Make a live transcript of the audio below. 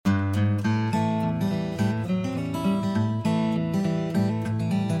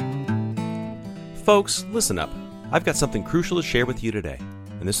Folks, listen up. I've got something crucial to share with you today.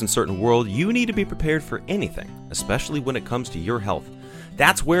 In this uncertain world, you need to be prepared for anything, especially when it comes to your health.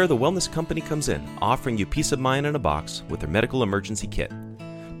 That's where the Wellness Company comes in, offering you peace of mind in a box with their medical emergency kit.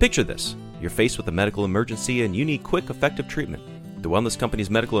 Picture this. You're faced with a medical emergency and you need quick, effective treatment. The Wellness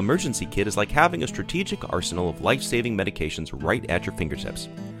Company's medical emergency kit is like having a strategic arsenal of life-saving medications right at your fingertips.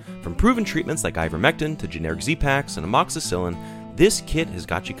 From proven treatments like ivermectin to generic Z-Paks and amoxicillin, this kit has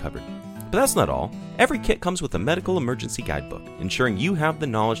got you covered. But that's not all. Every kit comes with a medical emergency guidebook, ensuring you have the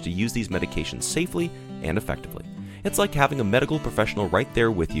knowledge to use these medications safely and effectively. It's like having a medical professional right there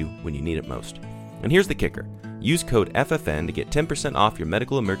with you when you need it most. And here's the kicker. Use code FFN to get 10% off your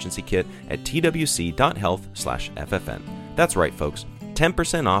medical emergency kit at twc.health/FFN. That's right, folks.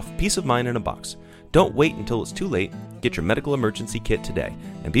 10% off, peace of mind in a box. Don't wait until it's too late. Get your medical emergency kit today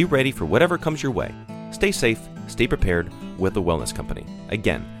and be ready for whatever comes your way. Stay safe, stay prepared with the Wellness Company.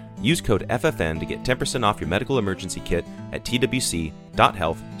 Again, use code FFN to get 10% off your medical emergency kit at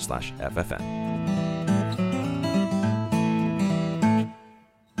twc.health/FFN.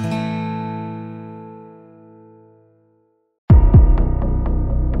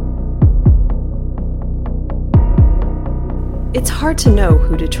 It's hard to know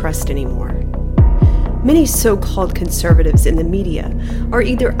who to trust anymore. Many so-called conservatives in the media are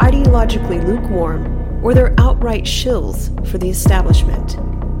either ideologically lukewarm or they're outright shills for the establishment.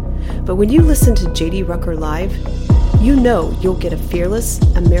 But when you listen to J.D. Rucker Live, you know you'll get a fearless,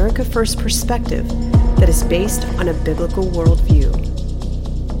 America First perspective that is based on a biblical worldview.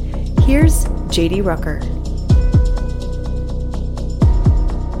 Here's J.D. Rucker.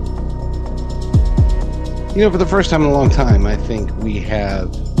 You know, for the first time in a long time, I think we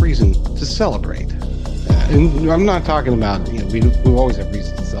have reason to celebrate. And I'm not talking about, we always have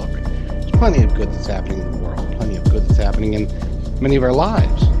reason to celebrate. There's plenty of good that's happening in the world, plenty of good that's happening in many of our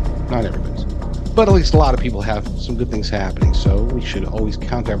lives. Not everybody's. But at least a lot of people have some good things happening, so we should always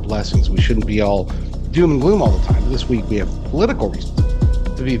count our blessings. We shouldn't be all doom and gloom all the time. This week we have political reasons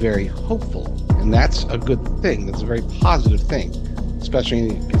to be very hopeful, and that's a good thing. That's a very positive thing, especially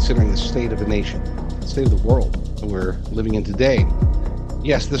considering the state of the nation. State of the world that we're living in today.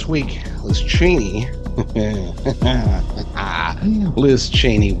 Yes, this week, Liz Cheney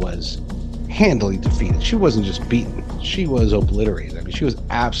was handily defeated. She wasn't just beaten, she was obliterated. I mean, she was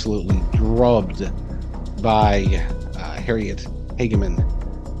absolutely drubbed by Harriet Hageman,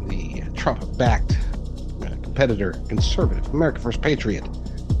 the Trump-backed competitor, conservative, America First patriot,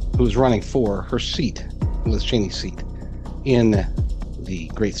 who was running for her seat, Liz Cheney's seat, in the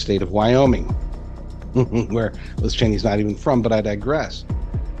great state of Wyoming. Where Liz Cheney's not even from, but I digress.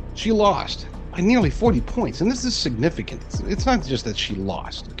 She lost by nearly 40 points, and this is significant. It's not just that she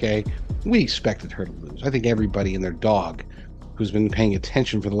lost, okay? We expected her to lose. I think everybody and their dog who's been paying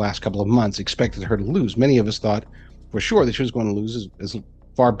attention for the last couple of months expected her to lose. Many of us thought for sure that she was going to lose as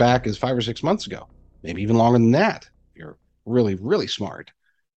far back as 5 or 6 months ago, maybe even longer than that, if you're really, really smart.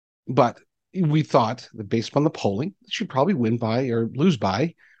 But we thought that based upon the polling, she'd probably win by or lose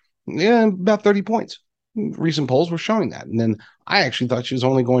by about 30 points. Recent polls were showing that. And then I actually thought she was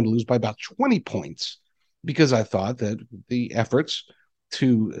only going to lose by about 20 points because I thought that the efforts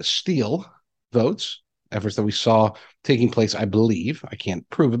to steal votes, efforts that we saw taking place, I believe, I can't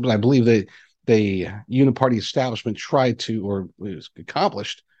prove it, but I believe that the Uniparty establishment tried to, or was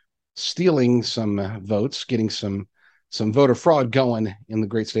accomplished, stealing some votes, getting some voter fraud going in the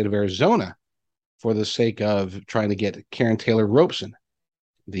great state of Arizona for the sake of trying to get Karen Taylor Robeson,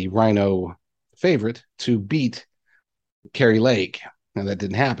 the Rhino favorite, to beat Kari Lake. Now, that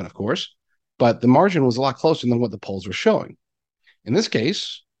didn't happen, of course, but the margin was a lot closer than what the polls were showing. In this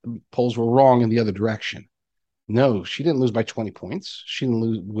case, the polls were wrong in the other direction. No, she didn't lose by 20 points. She didn't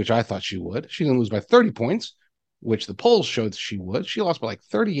lose, which I thought she would. She didn't lose by 30 points, which the polls showed she would. She lost by like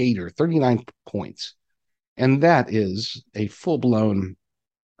 38 or 39 points. And that is a full-blown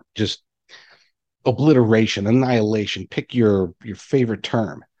just obliteration, annihilation. Pick your favorite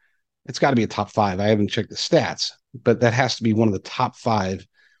term. It's got to be a top 5. I haven't checked the stats, but that has to be one of the top 5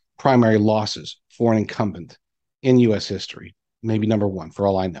 primary losses for an incumbent in U.S. history. Maybe number 1, for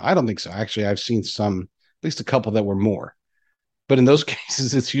all I know. I don't think so. Actually, I've seen some, at least a couple that were more. But in those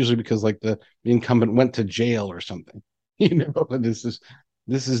cases, it's usually because like the incumbent went to jail or something. This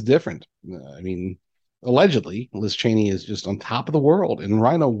is different. I mean, allegedly, Liz Cheney is just on top of the world, in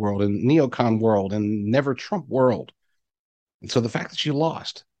Rhino world, in neocon world, and never Trump world. And so the fact that she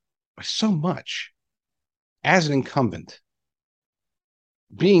lost by so much as an incumbent,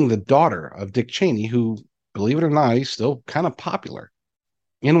 being the daughter of Dick Cheney, who, believe it or not, he's still kind of popular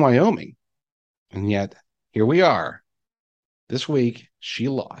in Wyoming. And yet, here we are. this week, she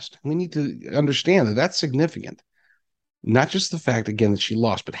lost. We need to understand that that's significant. Not just the fact, again, that she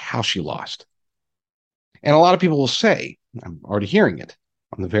lost, but how she lost. And a lot of people will say, I'm already hearing it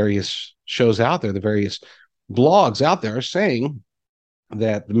on the various shows out there, the various blogs out there are saying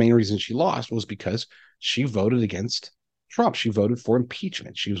that the main reason she lost was because she voted against Trump. She voted for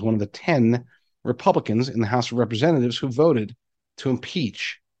impeachment. She was one of the 10 Republicans in the House of Representatives who voted to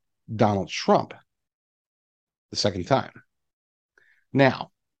impeach Donald Trump the second time.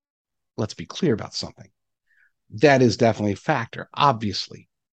 Now, let's be clear about something. That is definitely a factor. Obviously,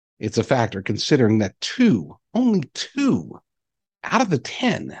 it's a factor considering that only two out of the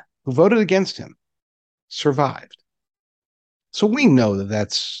 10 who voted against him survived. So we know that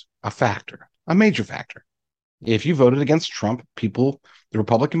that's a factor, a major factor. If you voted against Trump, the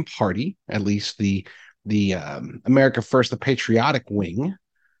Republican Party, at least the America First, the patriotic wing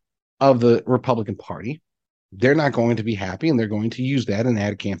of the Republican Party, they're not going to be happy, and they're going to use that in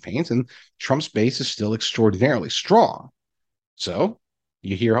ad campaigns, and Trump's base is still extraordinarily strong. So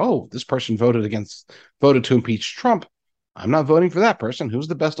you hear, oh, this person voted to impeach Trump. I'm not voting for that person. Who's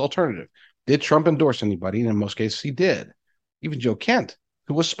the best alternative? Did Trump endorse anybody? And in most cases, he did. Even Joe Kent,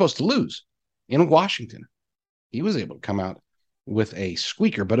 who was supposed to lose in Washington, he was able to come out with a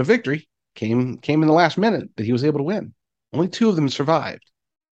squeaker, but a victory came in the last minute that he was able to win. Only 2 of them survived.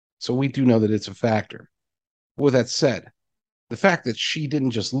 So we do know that it's a factor. With that said, the fact that she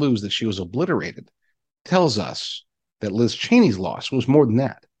didn't just lose, that she was obliterated, tells us that Liz Cheney's loss was more than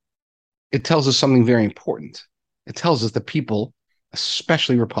that. It tells us something very important. It tells us that people,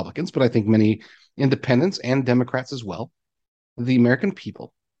 especially Republicans, but I think many independents and Democrats as well, the American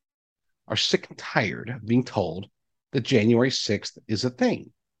people are sick and tired of being told that January 6th is a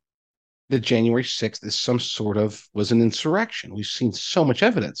thing. That January 6th was an insurrection. We've seen so much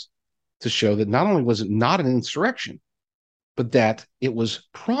evidence to show that not only was it not an insurrection, but that it was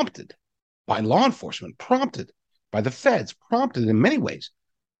prompted by law enforcement, prompted by the feds, prompted in many ways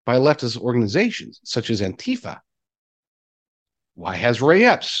by leftist organizations such as Antifa. Why has Ray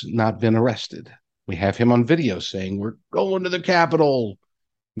Epps not been arrested? We have him on video saying, we're going to the Capitol.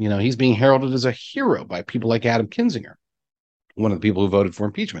 He's being heralded as a hero by people like Adam Kinzinger, one of the people who voted for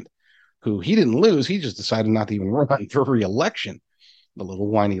impeachment, who he didn't lose. He just decided not to even run for re-election. The little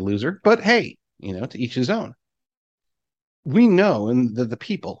whiny loser. But hey, to each his own. We know and that the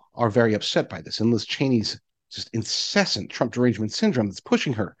people are very upset by this. And Liz Cheney's just incessant Trump derangement syndrome that's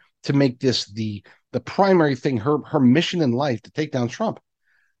pushing her to make this the primary thing, her mission in life, to take down Trump.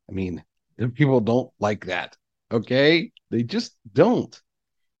 I mean, people don't like that. Okay? They just don't.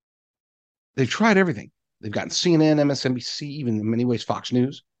 They've tried everything. They've gotten CNN, MSNBC, even in many ways Fox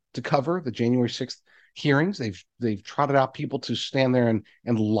News to cover the January 6th hearings. They've trotted out people to stand there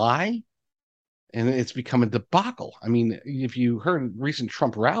and lie, and it's become a debacle. I mean, if you heard recent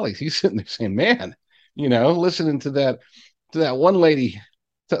Trump rallies, he's sitting there saying, man, listening to that one lady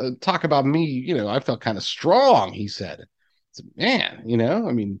talk about me, I felt kind of strong, he said. Man,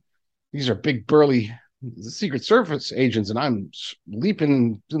 I mean, these are big burly Secret Service agents, and I'm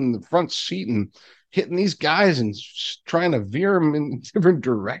leaping in the front seat and hitting these guys and trying to veer them in different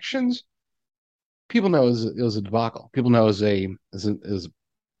directions. People know it was a debacle. People know it was a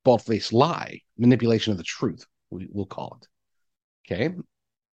bald-faced lie, manipulation of the truth, we'll call it. Okay?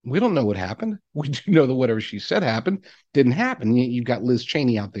 We don't know what happened. We do know that whatever she said happened didn't happen. You've got Liz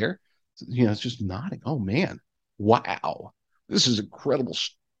Cheney out there. It's just nodding. Oh, man. Wow. This is incredible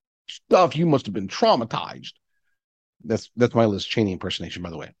stuff. You must have been traumatized. That's my Liz Cheney impersonation, by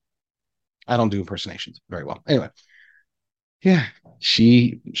the way. I don't do impersonations very well. Anyway. Yeah.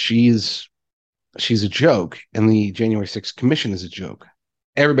 She's a joke, and the January 6th commission is a joke.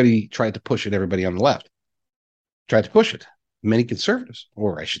 Everybody tried to push it. Everybody on the left tried to push it. Many conservatives,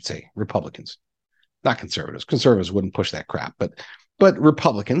 or I should say Republicans, not conservatives. Conservatives wouldn't push that crap, but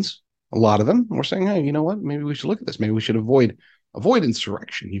Republicans, a lot of them were saying, hey, you know what? Maybe we should look at this. Maybe we should avoid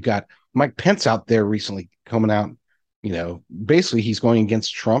insurrection. You've got Mike Pence out there recently coming out, basically he's going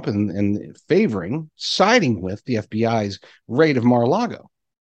against Trump and siding with the FBI's raid of Mar-a-Lago.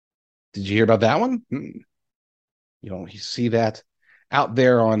 Did you hear about that one? You don't see that out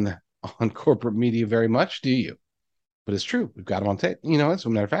there on corporate media very much, do you? But it's true. We've got them on tape. As a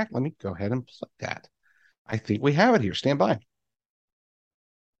matter of fact, let me go ahead and play that. I think we have it here. Stand by.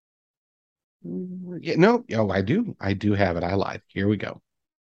 Yeah, no, I do. I do have it. I lied. Here we go.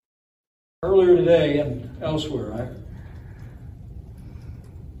 Earlier today and elsewhere,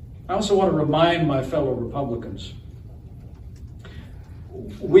 I also want to remind my fellow Republicans,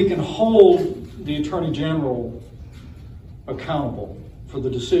 we can hold the Attorney General accountable for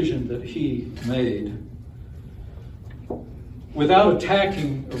the decision that he made. without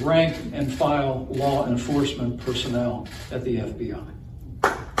attacking rank and file law enforcement personnel at the FBI.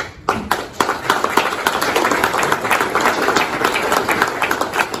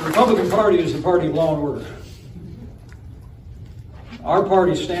 The Republican Party is the party of law and order. Our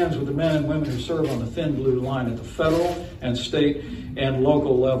party stands with the men and women who serve on the thin blue line at the federal and state and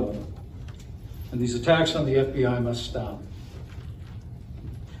local level. And these attacks on the FBI must stop.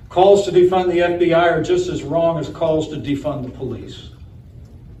 Calls to defund the FBI are just as wrong as calls to defund the police.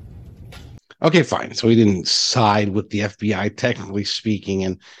 Okay, fine. So he didn't side with the FBI, technically speaking,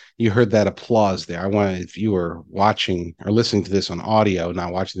 and you heard that applause there. I want to, if you were watching or listening to this on audio,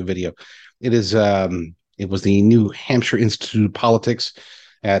 not watching the video, it is it was the New Hampshire Institute of Politics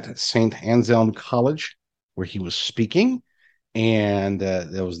at St. Anselm College where he was speaking, and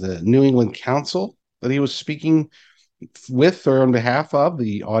there was the New England Council that he was speaking with or on behalf of.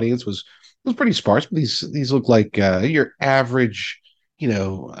 The audience was pretty sparse, but these look like your average,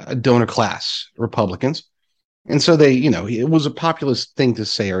 donor class Republicans. And so they, it was a populist thing to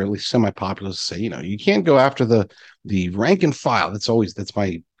say, or at least semi-populist to say, you can't go after the rank and file. That's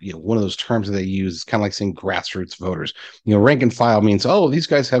my, one of those terms that they use. It's kind of like saying grassroots voters. Rank and file means, oh, these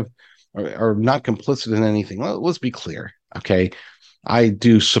guys are not complicit in anything. Well, let's be clear. Okay. I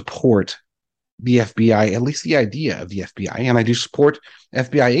do support the FBI, at least the idea of the FBI, and I do support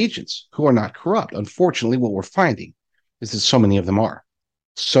FBI agents who are not corrupt. Unfortunately, what we're finding is that so many of them are.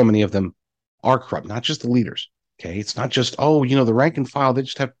 So many of them are corrupt, not just the leaders. Okay, it's not just, the rank and file, they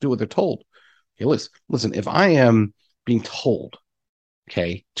just have to do what they're told. Okay, listen, if I am being told,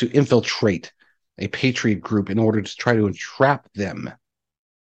 okay, to infiltrate a patriot group in order to try to entrap them,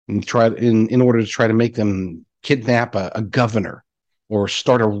 and in order to try to make them kidnap a governor or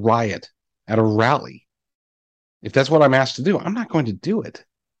start a riot at a rally, if that's what I'm asked to do, I'm not going to do it.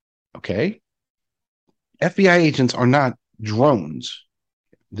 Okay? FBI agents are not drones.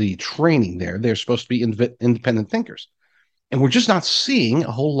 The training there, they're supposed to be independent thinkers. And we're just not seeing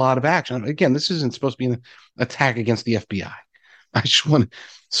a whole lot of action. Again, this isn't supposed to be an attack against the FBI. I just want to,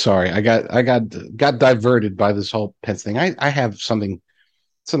 sorry, I got diverted by this whole Pence thing. I have something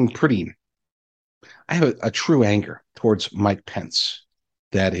pretty, I have a true anger towards Mike Pence.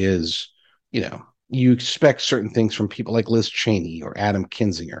 That is, you expect certain things from people like Liz Cheney or Adam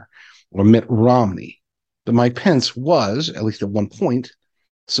Kinzinger or Mitt Romney. But Mike Pence was, at least at one point,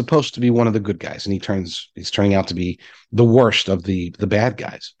 supposed to be one of the good guys, and he's turning out to be the worst of the bad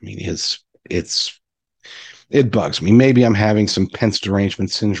guys. I mean, it bugs me. Maybe I'm having some Pence derangement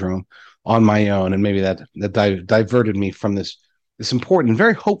syndrome on my own, and maybe that diverted me from this important and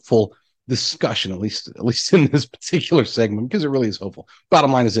very hopeful discussion, at least in this particular segment, because it really is hopeful.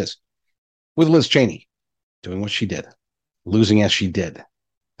 Bottom line is this: with Liz Cheney doing what she did, losing as she did,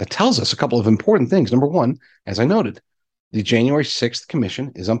 that tells us a couple of important things. Number one, as I noted, the January 6th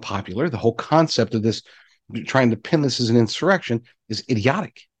commission is unpopular. The whole concept of this, trying to pin this as an insurrection, is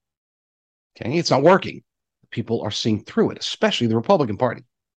idiotic. Okay, it's not working. People are seeing through it, especially the Republican Party.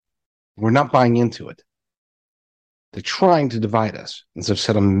 We're not buying into it. They're trying to divide us. As I've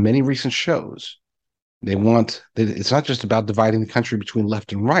said on many recent shows, it's not just about dividing the country between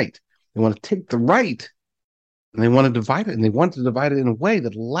left and right. They want to take the right and they want to divide it, and they want to divide it in a way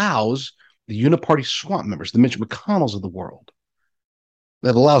that allows the Uniparty swamp members, the Mitch McConnells of the world,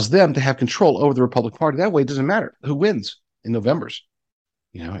 that allows them to have control over the Republican Party. That way, it doesn't matter who wins in November's.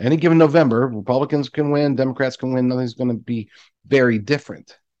 Any given November, Republicans can win, Democrats can win. Nothing's going to be very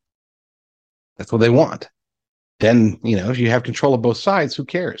different. That's what they want. Then, if you have control of both sides, who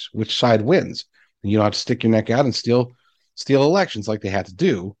cares which side wins? And you don't have to stick your neck out and steal elections like they had to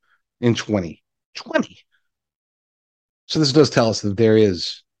do in 2020. So this does tell us that there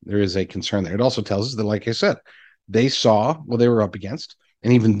is a concern there. It also tells us that, like I said, they saw what they were up against.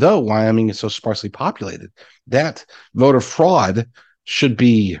 And even though Wyoming is so sparsely populated, that voter fraud should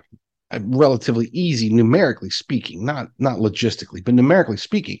be relatively easy, numerically speaking, not logistically, but numerically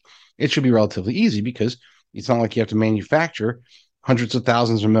speaking, it should be relatively easy, because it's not like you have to manufacture hundreds of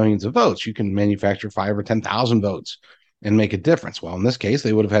thousands or millions of votes. You can manufacture 5,000 or 10,000 votes and make a difference. Well, in this case,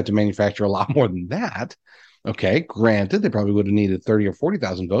 they would have had to manufacture a lot more than that. Okay, granted, they probably would have needed 30 or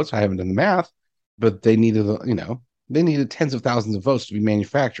 40,000 votes. I haven't done the math, but they needed, they needed tens of thousands of votes to be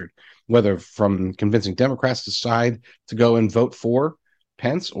manufactured, whether from convincing Democrats to decide to go and vote for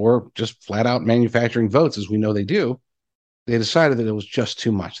Pence or just flat out manufacturing votes, as we know they do. They decided that it was just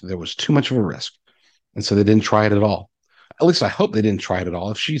too much. There was too much of a risk. And so they didn't try it at all. At least I hope they didn't try it at all.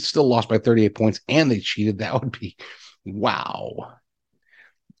 If she still lost by 38 points and they cheated, that would be, wow.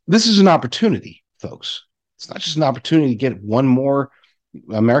 This is an opportunity, folks. It's not just an opportunity to get one more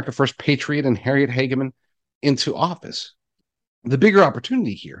America First patriot and Harriet Hageman into office. The bigger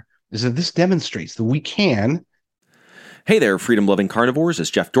opportunity here is that this demonstrates that we can. Hey there, freedom-loving carnivores.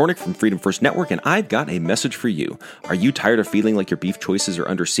 It's Jeff Dornick from Freedom First Network, and I've got a message for you. Are you tired of feeling like your beef choices are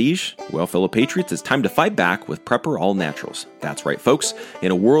under siege? Well, fellow patriots, it's time to fight back with Prepper All Naturals. That's right, folks.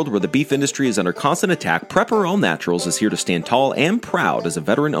 In a world where the beef industry is under constant attack, Prepper All Naturals is here to stand tall and proud as a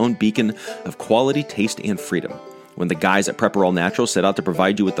veteran-owned beacon of quality, taste, and freedom. When the guys at Prepper All Naturals set out to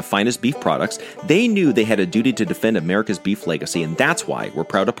provide you with the finest beef products, they knew they had a duty to defend America's beef legacy, and that's why we're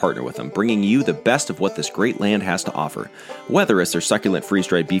proud to partner with them, bringing you the best of what this great land has to offer. Whether it's their succulent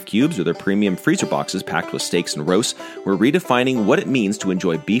freeze-dried beef cubes or their premium freezer boxes packed with steaks and roasts, we're redefining what it means to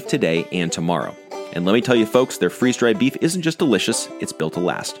enjoy beef today and tomorrow. And let me tell you, folks, their freeze-dried beef isn't just delicious, it's built to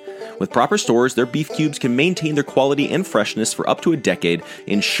last. With proper stores, their beef cubes can maintain their quality and freshness for up to a decade,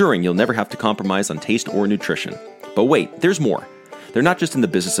 ensuring you'll never have to compromise on taste or nutrition. But wait, there's more. They're not just in the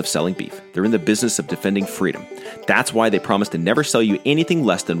business of selling beef. They're in the business of defending freedom. That's why they promise to never sell you anything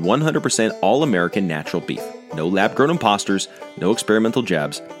less than 100% all-American natural beef. No lab-grown imposters, no experimental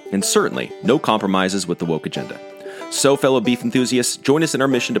jabs, and certainly no compromises with the woke agenda. So, fellow beef enthusiasts, join us in our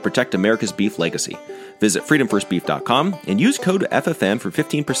mission to protect America's beef legacy. Visit freedomfirstbeef.com and use code FFN for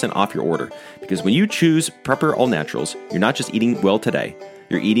 15% off your order. Because when you choose Prepper All Naturals, you're not just eating well today,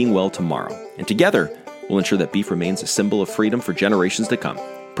 you're eating well tomorrow. And together, we'll ensure that beef remains a symbol of freedom for generations to come.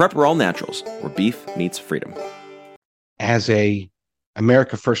 Prepper All Naturals, where beef meets freedom. As a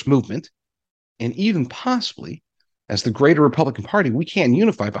America First movement, and even possibly as the greater Republican Party, we can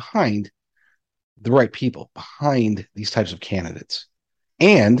unify behind the right people, behind these types of candidates.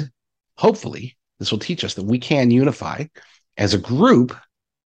 And hopefully, this will teach us that we can unify as a group,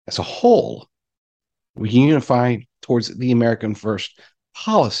 as a whole. We can unify towards the American First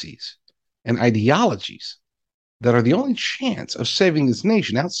policies and ideologies that are the only chance of saving this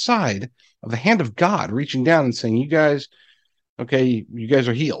nation outside of the hand of God reaching down and saying, you guys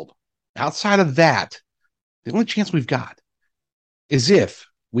are healed. Outside of that, the only chance we've got is if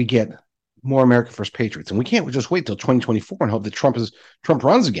we get more America First patriots. And we can't just wait till 2024 and hope that Trump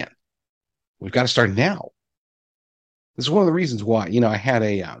runs again. We've got to start now. This is one of the reasons why, I had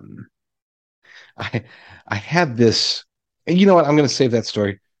I had this, and you know what? I'm going to save that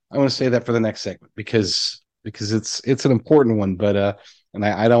story. I want to say that for the next segment because it's an important one, but and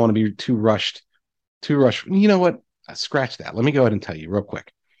I don't want to be too rushed. You know what? Scratch that. Let me go ahead and tell you real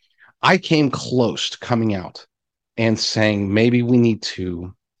quick. I came close to coming out and saying maybe we need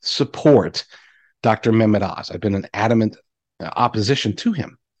to support Dr. Mehmet Oz. I've been an adamant opposition to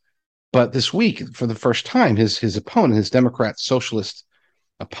him, but this week, for the first time, his opponent, his Democrat socialist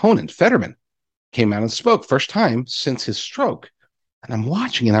opponent, Fetterman, came out and spoke. First time since his stroke. And I'm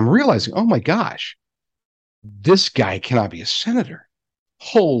watching and I'm realizing, oh my gosh, this guy cannot be a senator.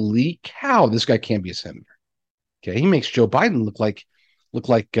 Holy cow, this guy can't be a senator. Okay, he makes Joe Biden look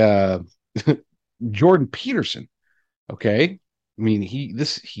like Jordan Peterson. Okay, I mean he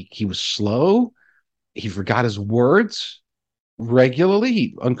was slow. He forgot his words regularly.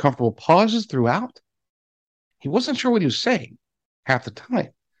 He uncomfortable pauses throughout. He wasn't sure what he was saying half the time.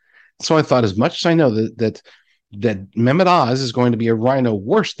 So I thought, as much as I know that Mehmet Oz is going to be a rhino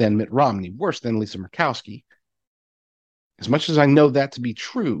worse than Mitt Romney, worse than Lisa Murkowski. As much as I know that to be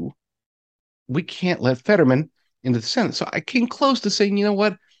true, we can't let Fetterman into the Senate. So I came close to saying, you know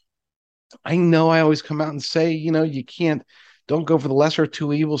what? I know I always come out and say, you don't go for the lesser of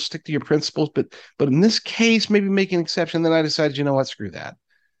two evils, stick to your principles. But in this case, maybe make an exception. Then I decided, you know what? Screw that.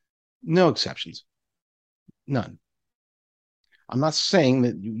 No exceptions. None. I'm not saying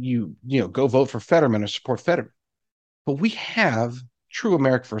that you go vote for Fetterman or support Fetterman. But we have true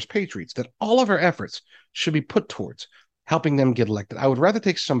America First patriots that all of our efforts should be put towards helping them get elected. I would rather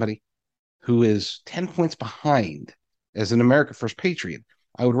take somebody who is 10 points behind as an America First patriot.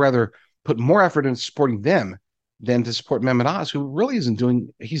 I would rather put more effort into supporting them than to support Mehmet Oz, who really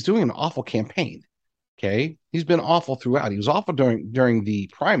he's doing an awful campaign. Okay. He's been awful throughout. He was awful during the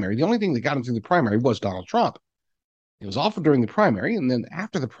primary. The only thing that got him through the primary was Donald Trump. It was awful during the primary. And then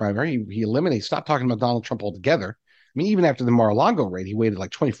after the primary, he stopped talking about Donald Trump altogether. I mean, even after the Mar-a-Lago raid, he waited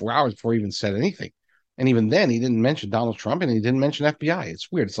like 24 hours before he even said anything. And even then, he didn't mention Donald Trump and he didn't mention FBI.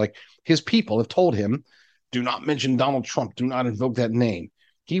 It's weird. It's like his people have told him, do not mention Donald Trump. Do not invoke that name.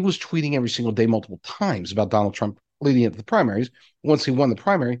 He was tweeting every single day, multiple times about Donald Trump leading up to the primaries. Once he won the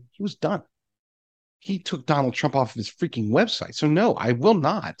primary, he was done. He took Donald Trump off of his freaking website. So no, I will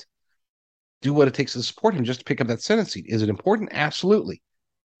not do what it takes to support him just to pick up that Senate seat. Is it important? Absolutely.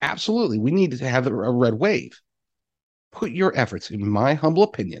 Absolutely. We need to have a red wave. Put your efforts, in my humble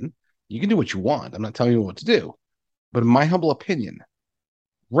opinion, you can do what you want. I'm not telling you what to do. But in my humble opinion,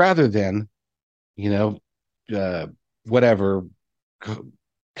 rather than, whatever,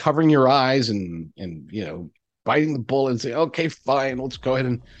 covering your eyes and biting the bullet and say, okay, fine, let's go ahead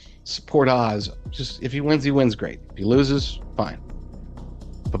and support Oz. Just if he wins, great. If he loses, fine.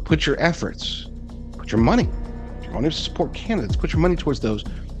 But put your efforts, put your money. If you're going to support candidates, put your money towards those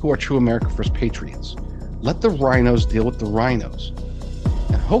who are true America First patriots. Let the rhinos deal with the rhinos.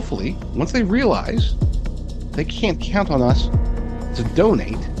 And hopefully, once they realize they can't count on us to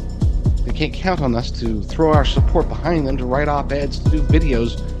donate, they can't count on us to throw our support behind them, to write op-eds, to do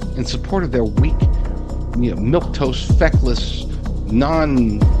videos in support of their weak, milquetoast, feckless,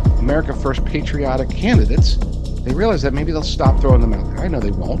 non-America First patriotic candidates, they realize that maybe they'll stop throwing them out there. I know they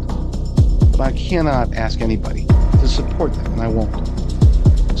won't, but I cannot ask anybody to support them, and I won't.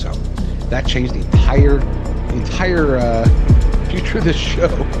 So that changed the entire future of this show,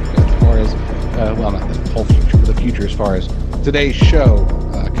 as far as, well, not the whole future, but the future as far as today's show.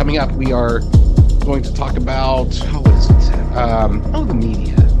 Coming up, we are going to talk about, what is it? The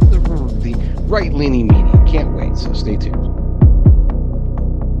media, the right-leaning media. Can't wait, so stay tuned.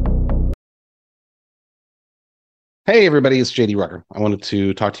 Hey everybody, it's JD Rucker. I wanted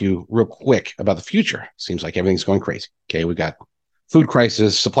to talk to you real quick about the future. Seems like everything's going crazy. Okay, we got food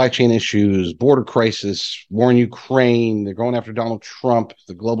crisis, supply chain issues, border crisis, war in Ukraine. They're going after Donald Trump.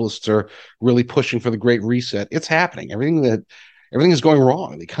 The globalists are really pushing for the Great Reset. It's happening. Everything is going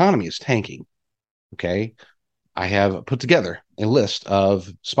wrong. The economy is tanking. Okay, I have put together a list of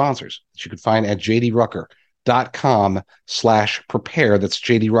sponsors that you can find at jdrucker.com/prepare. That's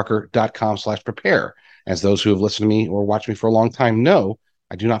jdrucker.com/prepare. As those who have listened to me or watched me for a long time know,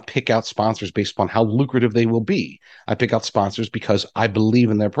 I do not pick out sponsors based upon how lucrative they will be. I pick out sponsors because I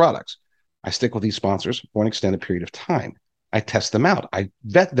believe in their products. I stick with these sponsors for an extended period of time. I test them out. I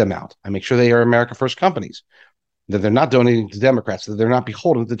vet them out. I make sure they are America First companies, that they're not donating to Democrats, that they're not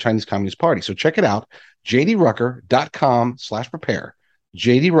beholden to the Chinese Communist Party. So check it out, jdrucker.com/prepare,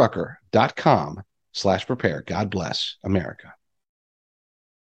 jdrucker.com/prepare. God bless America.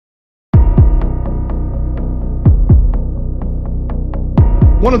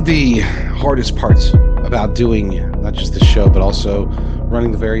 One of the hardest parts about doing not just the show, but also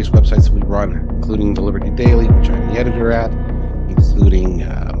running the various websites that we run, including the Liberty Daily, which I'm the editor at, including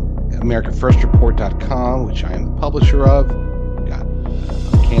AmericaFirstReport.com, which I am the publisher of. We've got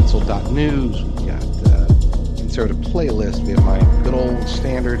Cancel.news. We've got Insert a Playlist. We have my good old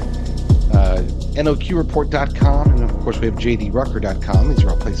standard NOQReport.com. And of course, we have JDRucker.com. These are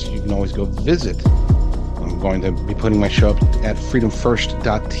all places you can always go visit. I'm going to be putting my show up at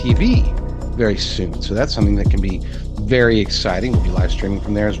freedomfirst.tv very soon. So that's something that can be very exciting. We'll be live streaming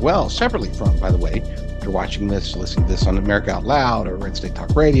from there as well, separately from, by the way, if you're watching this, listening to this on America Out Loud or Red State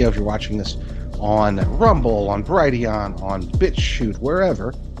Talk Radio, if you're watching this on Rumble, on Brighteon, on BitChute,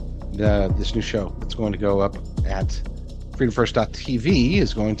 wherever, this new show that's going to go up at freedomfirst.tv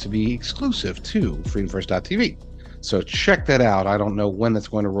is going to be exclusive to freedomfirst.tv. So check that out. I don't know when that's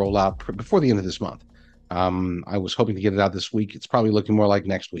going to roll out before the end of this month. I was hoping to get it out this week. It's probably looking more like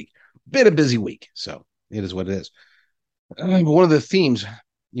next week. Been a busy week, so it is what it is. One of the themes,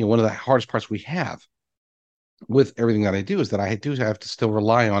 one of the hardest parts we have with everything that I do is that I do have to still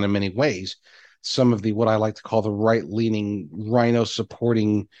rely on, in many ways, some of the what I like to call the right-leaning,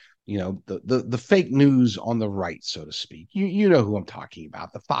 rhino-supporting, the fake news on the right, so to speak. You know who I'm talking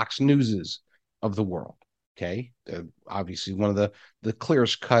about, the Fox Newses of the world. Okay, obviously one of the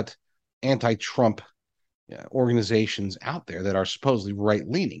clearest cut anti-Trump organizations out there that are supposedly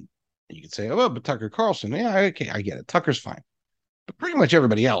right-leaning. You could say, oh, but Tucker Carlson, yeah, okay, I get it. Tucker's fine. But pretty much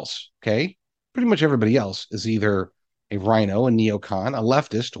everybody else, okay? Pretty much everybody else is either a rhino, a neocon, a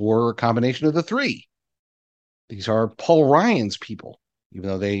leftist, or a combination of the three. These are Paul Ryan's people, even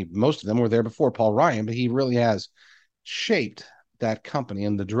though most of them were there before Paul Ryan, but he really has shaped that company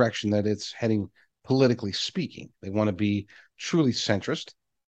in the direction that it's heading, politically speaking. They want to be truly centrist,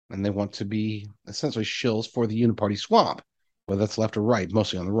 and they want to be essentially shills for the Uniparty swamp, whether that's left or right,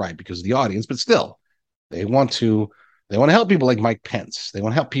 mostly on the right because of the audience, but still, they want to help people like Mike Pence. They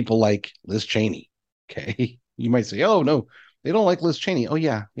want to help people like Liz Cheney. Okay. You might say, oh, no, they don't like Liz Cheney. Oh,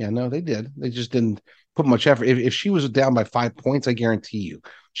 yeah, no, they did. They just didn't put much effort. If she was down by 5 points, I guarantee you,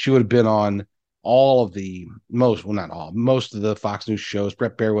 she would have been on all of the most of the Fox News shows.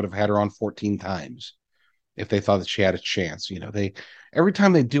 Brett Baer would have had her on 14 times if they thought that she had a chance. Every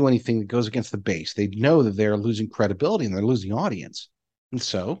time they do anything that goes against the base, they know that they're losing credibility and they're losing audience. And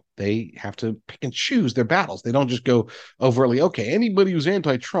so they have to pick and choose their battles. They don't just go overtly, okay, anybody who's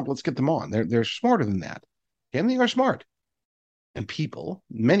anti-Trump, let's get them on. They're smarter than that. And they are smart. And people,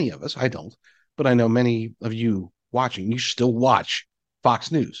 many of us, I don't, but I know many of you watching, you still watch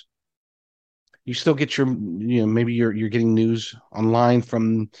Fox News. You still get your, maybe you're getting news online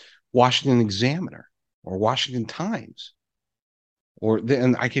from Washington Examiner or Washington Times,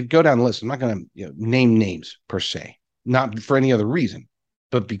 and I could go down the list. I'm not going to name names per se, not for any other reason,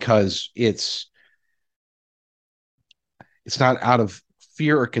 but because it's not out of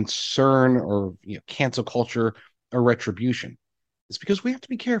fear or concern or cancel culture or retribution. It's because we have to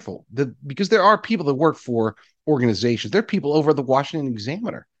be careful because there are people that work for organizations. There are people over at the Washington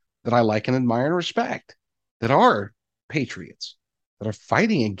Examiner that I like and admire and respect, that are patriots, that are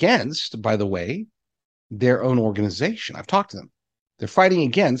fighting against, by the way, their own organization. I've talked to them. They're fighting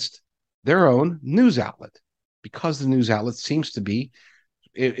against their own news outlet because the news outlet seems to be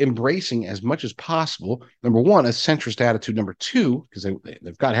embracing as much as possible, number one, a centrist attitude. Number two, because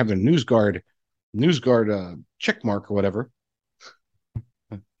they've got to have their NewsGuard check mark or whatever.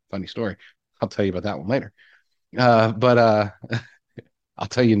 Funny story. I'll tell you about that one later. But I'll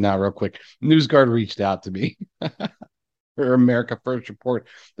tell you now real quick. NewsGuard reached out to me for America First Report.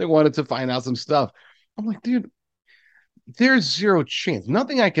 They wanted to find out some stuff. I'm like, dude, there's zero chance.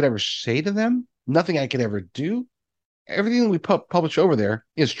 Nothing I could ever say to them, nothing I could ever do. Everything that we publish over there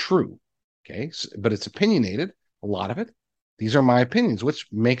is true. Okay. But it's opinionated, a lot of it. These are my opinions, which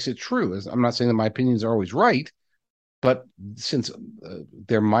makes it true. I'm not saying that my opinions are always right, but since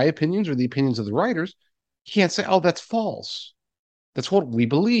they're my opinions or the opinions of the writers, you can't say, oh, that's false. That's what we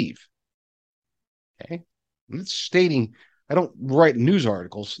believe. Okay. I'm not stating, I don't write news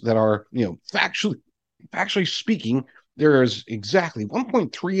articles that are, factually speaking, there is exactly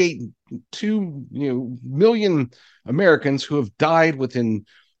 1.382 million Americans who have died within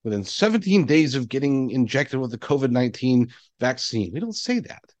 17 days of getting injected with the COVID-19 vaccine. We don't say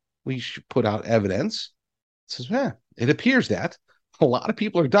that. We should put out evidence. It says, it appears that a lot of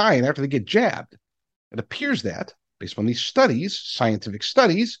people are dying after they get jabbed. It appears that, based on these studies, scientific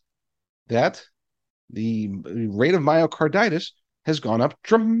studies, that the rate of myocarditis has gone up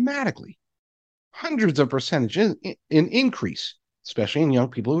dramatically. Hundreds of percentage in increase, especially in young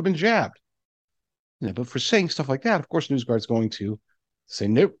people who have been jabbed. But for saying stuff like that, of course, NewsGuard's going to say,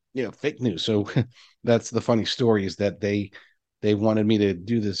 nope, fake news. So that's the funny story, is that they wanted me to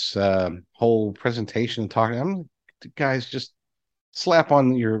do this whole presentation and talk. I'm like, guys, just slap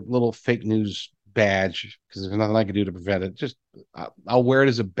on your little fake news badge, because there's nothing I can do to prevent it. Just I'll wear it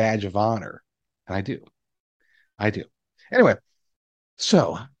as a badge of honor. And I do. Anyway,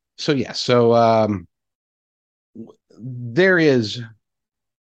 so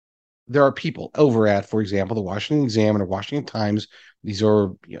there are people over at, for example, the Washington Examiner, Washington Times. These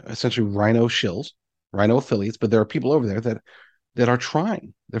are essentially Rhino shills, Rhino affiliates, but there are people over there that are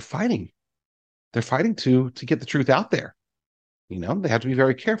trying. They're fighting to get the truth out there. They have to be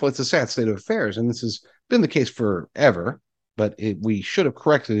very careful. It's a sad state of affairs, and this has been the case forever. But we should have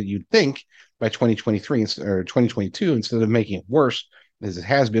corrected it, you'd think, by 2023 or 2022, instead of making it worse, as it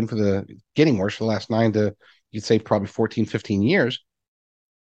has been getting worse for the last 9 to, you'd say, probably 14, 15 years.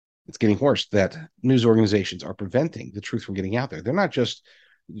 It's getting worse that news organizations are preventing the truth from getting out there. They're not just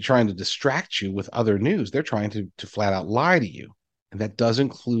trying to distract you with other news. They're trying to flat out lie to you. And that does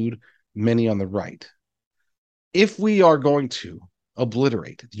include many on the right. If we are going to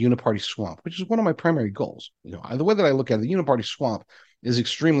obliterate the Uniparty swamp, which is one of my primary goals, the way that I look at it, the Uniparty swamp is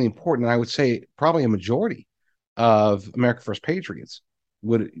extremely important. And I would say probably a majority of America First patriots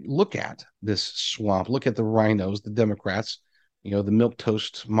would look at this swamp, look at the rhinos, the Democrats, the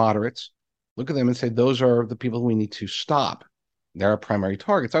milquetoast moderates, look at them and say, those are the people we need to stop. They're our primary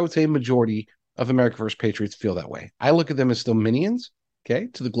targets. I would say a majority of America First patriots feel that way. I look at them as still minions, okay,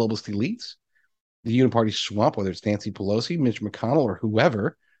 to the globalist elites. The Uniparty swamp, whether it's Nancy Pelosi, Mitch McConnell, or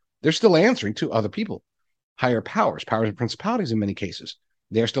whoever, they're still answering to other people, higher powers and principalities in many cases.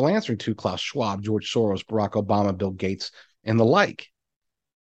 They're still answering to Klaus Schwab, George Soros, Barack Obama, Bill Gates, and the like.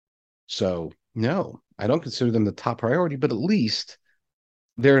 So, no, I don't consider them the top priority, but at least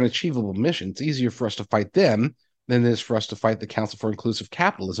they're an achievable mission. It's easier for us to fight them than it is for us to fight the Council for Inclusive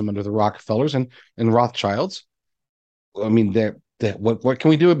Capitalism under the Rockefellers and Rothschilds. I mean, what can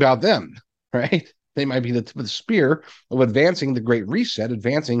we do about them, right? They might be the tip of the spear of advancing the Great Reset,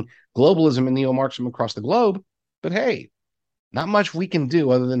 advancing globalism and neo-Marxism across the globe. But hey, not much we can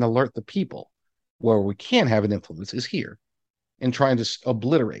do other than alert the people. Where we can have an influence is here in trying to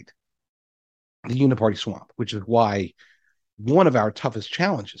obliterate the Uniparty swamp, which is why one of our toughest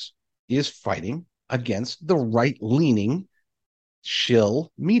challenges is fighting against the right-leaning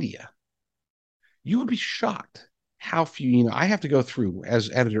shill media. You would be shocked how few, I have to go through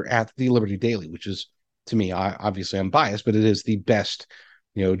as editor at The Liberty Daily, which is, to me, obviously I'm biased, but it is the best,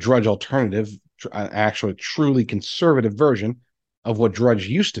 Drudge alternative, actually truly conservative version of what Drudge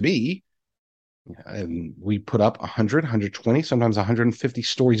used to be. And we put up 100, 120, sometimes 150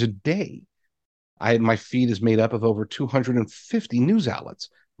 stories a day. My feed is made up of over 250 news outlets,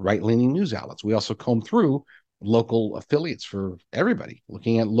 right-leaning news outlets. We also comb through local affiliates for everybody,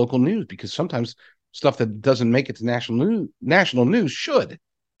 looking at local news, because sometimes stuff that doesn't make it to national news should.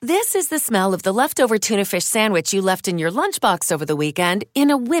 This is the smell of the leftover tuna fish sandwich you left in your lunchbox over the weekend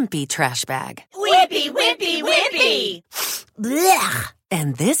in a wimpy trash bag. Wimpy, wimpy, wimpy! Blech!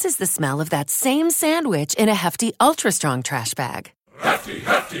 And this is the smell of that same sandwich in a hefty, ultra-strong trash bag. Hefty,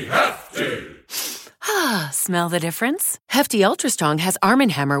 hefty, hefty! Ah, smell the difference? Hefty Ultra Strong has Arm &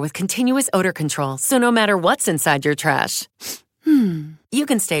 Hammer with continuous odor control, so no matter what's inside your trash, you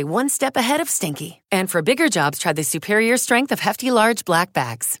can stay one step ahead of stinky. And for bigger jobs, try the superior strength of Hefty Large Black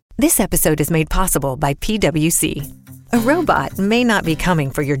Bags. This episode is made possible by PwC. A robot may not be coming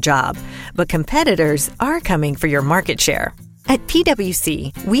for your job, but competitors are coming for your market share. At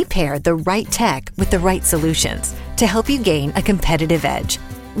PwC, we pair the right tech with the right solutions to help you gain a competitive edge.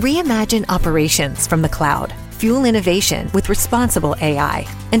 Reimagine operations from the cloud, fuel innovation with responsible AI,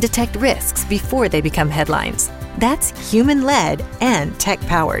 and detect risks before they become headlines. That's human-led and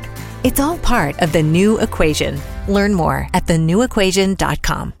tech-powered. It's all part of The New Equation. Learn more at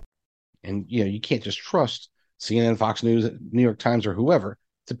thenewequation.com. And, you can't just trust CNN, Fox News, New York Times, or whoever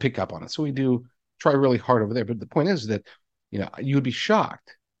to pick up on it. So we do try really hard over there. But the point is that, you would be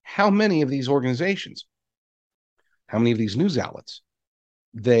shocked how many of these organizations, how many of these news outlets,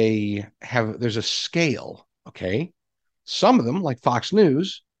 there's a scale, okay? Some of them, like Fox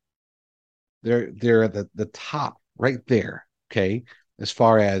News, they're at the top right there, okay? As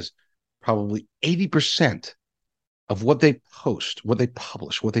far as probably 80% of what they post, what they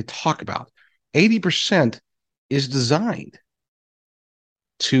publish, what they talk about, 80% is designed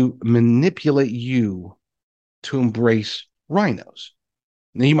to manipulate you to embrace rhinos.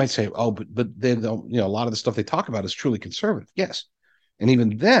 Now you might say, oh, but they don't, a lot of the stuff they talk about is truly conservative. Yes. And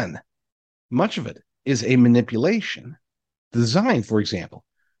even then, much of it is a manipulation designed, for example,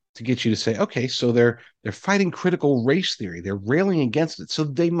 to get you to say, okay, so they're fighting critical race theory. They're railing against it. So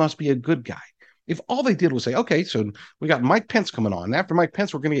they must be a good guy. If all they did was say, okay, so we got Mike Pence coming on. After Mike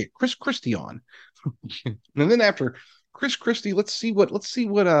Pence, we're going to get Chris Christie on. And then after Chris Christie, let's see what what's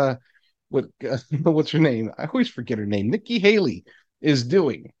her name? I always forget her name. Nikki Haley is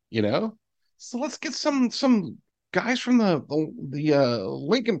doing, So let's get some guys from the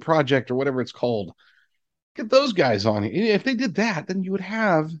Lincoln Project or whatever it's called. Get those guys on. If they did that, then you would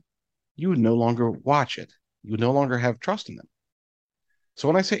no longer watch it. You would no longer have trust in them. So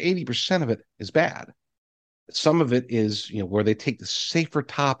when I say 80% of it is bad, some of it is, where they take the safer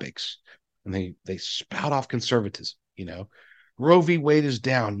topics and they spout off conservatism, Roe v. Wade is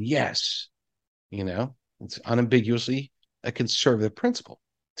down. Yes. It's unambiguously a conservative principle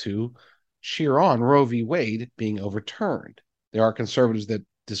to cheer on Roe v. Wade being overturned. There are conservatives that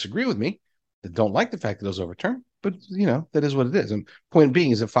disagree with me, that don't like the fact that it was overturned, but that is what it is. And point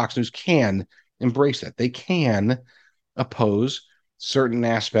being is that Fox News can embrace that. They can oppose certain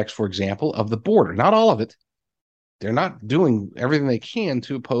aspects, for example, of the border. Not all of it. They're not doing everything they can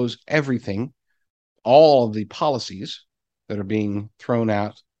to oppose everything, all of the policies that are being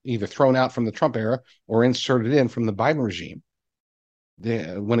either thrown out from the Trump era or inserted in from the Biden regime.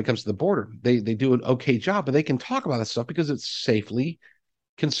 When it comes to the border, they do an okay job, but they can talk about that stuff because it's safely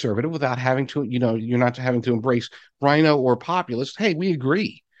conservative without having to, you're not having to embrace rhino or populist. Hey, we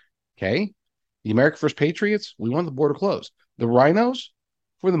agree. Okay. The America First Patriots, we want the border closed. The rhinos,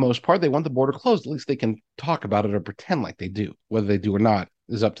 for the most part, they want the border closed. At least they can talk about it or pretend like they do. Whether they do or not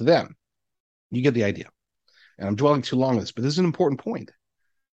is up to them. You get the idea. And I'm dwelling too long on this, but this is an important point.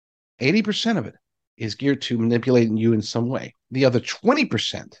 80% of it is geared to manipulating you in some way. The other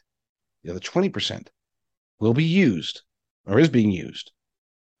 20% will be used or is being used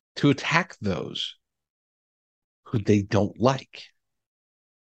to attack those who they don't like.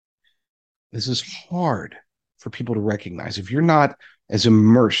 This is hard for people to recognize. If you're not as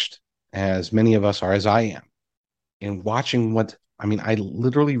immersed as many of us are, as I am, in watching I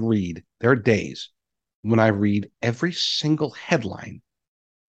literally read, there are days when I read every single headline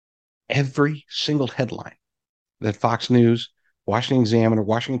that Fox News, Washington Examiner,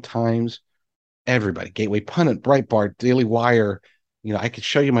 Washington Times, everybody, Gateway Pundit, Breitbart, Daily Wire, I could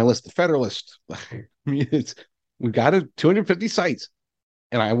show you my list, the Federalist. We've got 250 sites.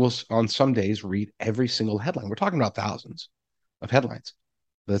 And I will, on some days, read every single headline. We're talking about thousands of headlines.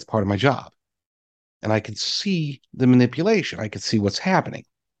 That's part of my job. And I could see the manipulation. I could see what's happening.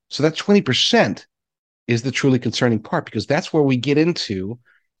 So that 20% is the truly concerning part, because that's where we get into,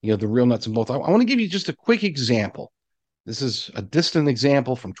 the real nuts and bolts. I want to give you just a quick example. This is a distant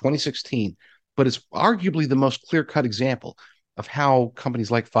example from 2016, but it's arguably the most clear-cut example of how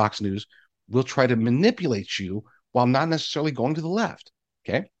companies like Fox News will try to manipulate you while not necessarily going to the left.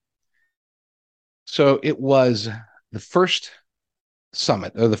 Okay. So it was the first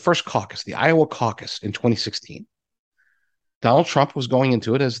summit, or the first caucus, the Iowa caucus in 2016. Donald Trump was going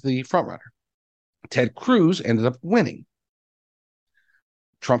into it as the frontrunner. Ted Cruz ended up winning.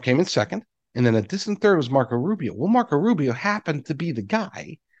 Trump came in second, and then a distant third was Marco Rubio. Well, Marco Rubio happened to be the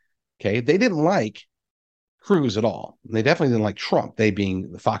guy. Okay. They didn't like Cruz at all. They definitely didn't like Trump, they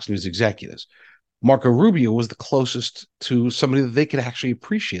being the Fox News executives. Marco Rubio was the closest to somebody that they could actually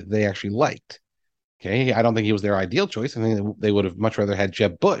appreciate, they actually liked. Okay, I don't think he was their ideal choice. I think they would have much rather had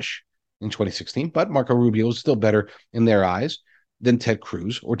Jeb Bush in 2016, but Marco Rubio was still better in their eyes than Ted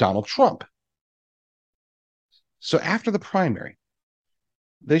Cruz or Donald Trump. So after the primary,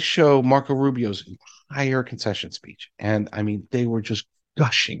 they show Marco Rubio's entire concession speech. And I mean, they were just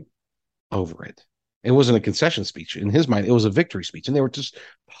gushing over it. It wasn't a concession speech. In his mind, it was a victory speech. And they were just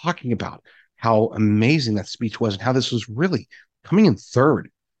talking about how amazing that speech was and how this was really coming in third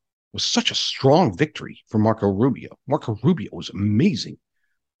was such a strong victory for Marco Rubio. Marco Rubio was amazing,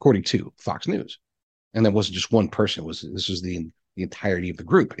 according to Fox News. And that wasn't just one person. This was the entirety of the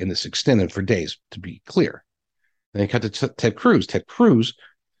group, and this extended for days, to be clear. Then he cut to Ted Cruz. Ted Cruz,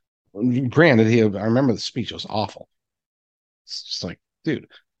 granted, I remember the speech, it was awful. It's just like, dude,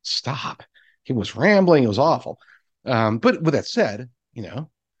 stop. He was rambling, it was awful. But with that said,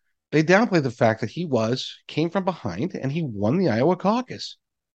 they downplayed the fact that he came from behind and he won the Iowa caucus.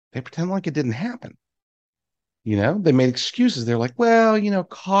 They pretend like it didn't happen. They made excuses. They're like, well,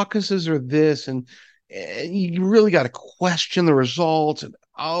 caucuses are this, and you really got to question the results. And,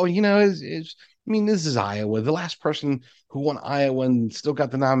 this is Iowa. The last person who won Iowa and still got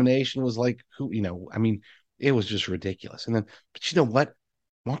the nomination was like, it was just ridiculous. And then, but you know what?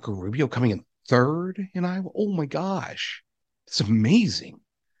 Marco Rubio coming in third in Iowa. Oh my gosh. It's amazing.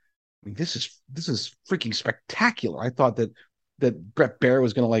 This is freaking spectacular. I thought that Brett Baer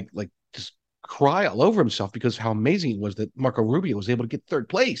was going to like just cry all over himself because of how amazing it was that Marco Rubio was able to get third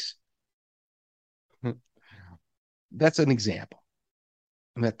place. That's an example.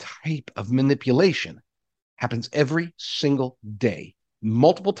 And that type of manipulation happens every single day,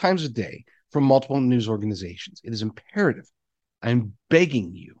 multiple times a day, from multiple news organizations. It is imperative. I'm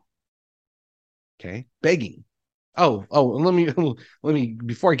begging you. Okay? Begging. Oh, let me,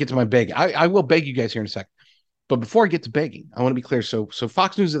 before I get to my begging, I will beg you guys here in a second. But before I get to begging, I want to be clear. So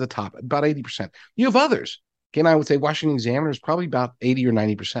Fox News at the top, about 80%. You have others. Again, I would say Washington Examiner is probably about 80 or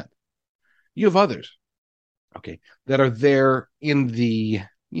 90%. You have others, okay, that are there in the,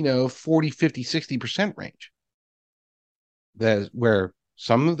 40, 50, 60% range. That where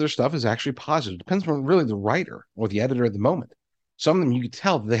some of their stuff is actually positive. Depends on really the writer or the editor at the moment. Some of them you can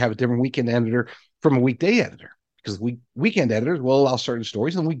tell that they have a different weekend editor from a weekday editor, because weekend editors will allow certain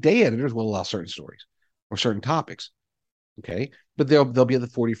stories and weekday editors will allow certain stories or certain topics. Okay. But they'll be at the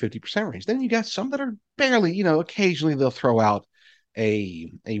 40, 50% range. Then you got some that are barely, occasionally they'll throw out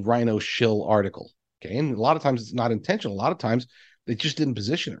a rhino shill article. Okay. And a lot of times it's not intentional. A lot of times they just didn't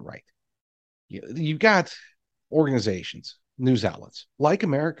position it right. You've got organizations, news outlets like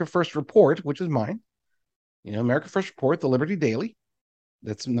America First Report, which is mine. America First Report, the Liberty Daily.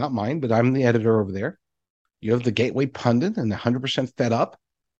 That's not mine, but I'm the editor over there. You have the Gateway Pundit and 100% Fed Up.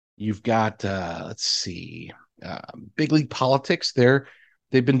 You've got, Big League Politics.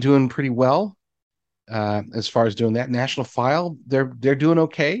 They've been doing pretty well as far as doing that. National File, they're doing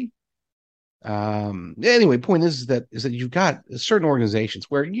okay. Anyway, point is that you've got certain organizations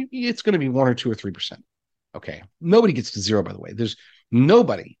where it's going to be 1 or 2 or 3%. Okay, nobody gets to zero. By the way, there's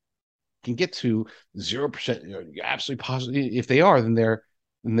nobody can get to 0%. Absolutely positive. If they are, then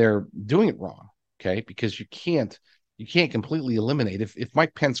they're doing it wrong. Okay, because you can't completely eliminate. If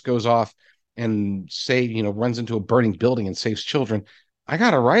Mike Pence goes off and runs into a burning building and saves children, I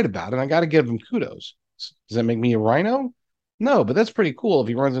got to write about it. I got to give him kudos. Does that make me a rhino? No, but that's pretty cool if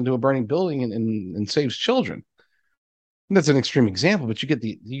he runs into a burning building and saves children. And that's an extreme example, but you get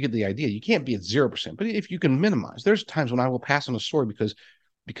the idea. You can't be at 0%, but if you can minimize, there's times when I will pass on a story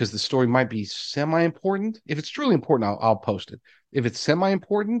because the story might be semi-important. If it's truly important, I'll post it. If it's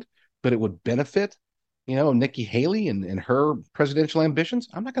semi-important, but it would benefit, Nikki Haley and her presidential ambitions,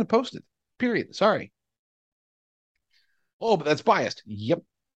 I'm not going to post it. Period. Sorry. Oh, but that's biased. Yep,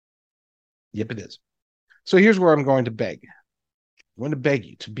 it is. So here's where I'm going to beg. I'm going to beg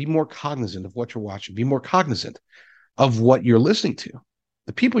you to be more cognizant of what you're watching. Be more cognizant of what you're listening to.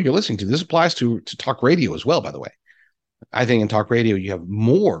 The people you're listening to. This applies to talk radio as well, by the way. I think in talk radio you have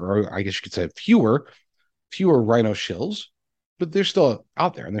more, or I guess you could say fewer rhino shills. but they're still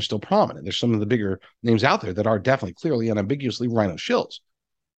out there and they're still prominent. There's some of the bigger names out there that are definitely clearly and unambiguously rhino shills.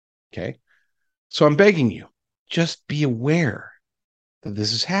 Okay. So I'm begging you, just be aware that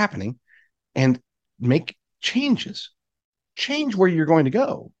this is happening and make changes. Change where you're going to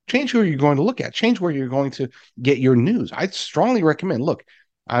go. Change who you're going to look at. Change where you're going to get your news. I strongly recommend, look,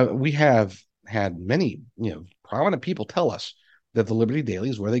 we have had many, prominent people tell us that the Liberty Daily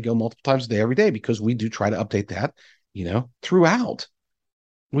is where they go multiple times a day, every day, because we do try to update that, throughout.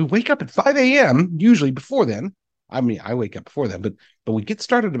 We wake up at 5 a.m. usually before then. I mean, I wake up before then, but we get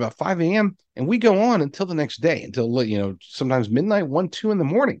started about 5 a.m. and we go on until the next day, until, sometimes midnight, 1, 2 in the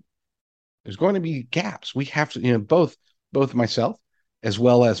morning. There's going to be gaps. We have to, both myself as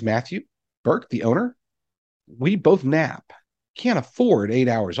well as Matthew Burke, the owner, we both nap. Can't afford 8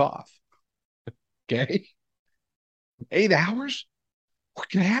 hours off. Okay. 8 hours? What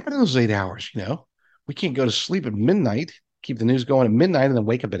can happen in those 8 hours? We can't go to sleep at midnight, keep the news going at midnight, and then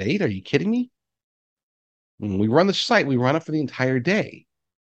wake up at 8. Are you kidding me? When we run the site, we run it for the entire day.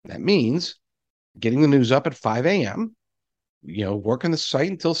 That means getting the news up at 5 a.m., working the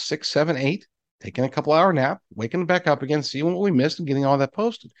site until 6, 7, 8, taking a couple hour nap, waking back up again, seeing what we missed, and getting all that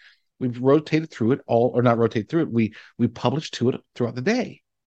posted. We've rotated through it all, or not rotated through it. We publish to it throughout the day.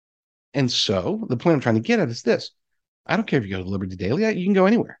 And so the point I'm trying to get at is this. I don't care if you go to Liberty Daily. You can go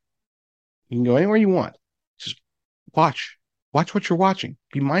anywhere. You can go anywhere you want. Just watch what you're watching.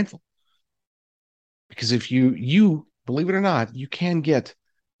 Be mindful. Because if you believe it or not, you can get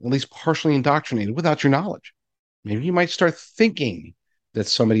at least partially indoctrinated without your knowledge. Maybe you might start thinking that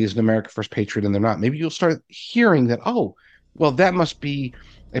somebody is an America First patriot and they're not. Maybe you'll start hearing that, oh, well, that must be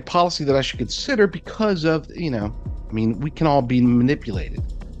a policy that I should consider because of, we can all be manipulated.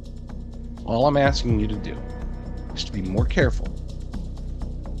 All I'm asking you to do is to be more careful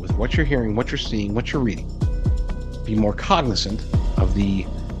with what you're hearing, what you're seeing, what you're reading. Be more cognizant of the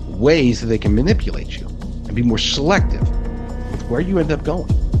ways that they can manipulate you, and be more selective with where you end up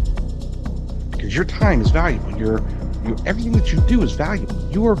going. Because your time is valuable. Your everything that you do is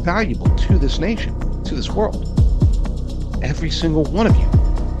valuable. You are valuable to this nation, to this world. Every single one of you.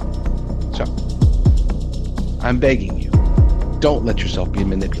 So, I'm begging you, don't let yourself be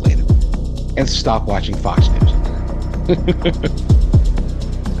manipulated, and stop watching Fox News.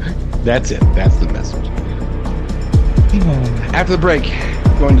 That's it. That's the message. After the break,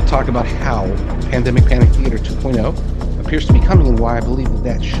 we're going to talk about how Pandemic Panic Theater 2.0 appears to be coming, and why I believe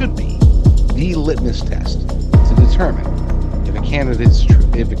that should be the litmus test to determine if a candidate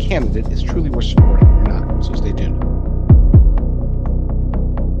is truly worth supporting or not. So stay tuned.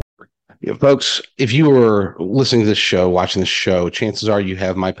 Folks, if you were listening to this show, watching this show, chances are you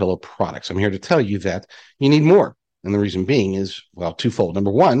have MyPillow products. I'm here to tell you that you need more. And the reason being is, well, twofold.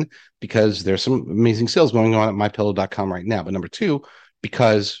 Number one, because there's some amazing sales going on at mypillow.com right now. But number two,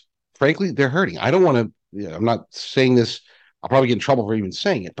 because frankly, they're hurting. I don't want to, I'm not saying this, I'll probably get in trouble for even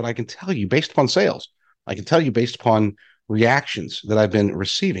saying it, but I can tell you based upon sales, I can tell you based upon reactions that I've been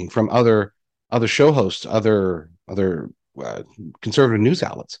receiving from other show hosts, other conservative news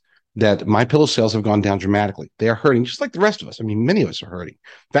outlets, that MyPillow sales have gone down dramatically. They are hurting just like the rest of us. I mean, many of us are hurting.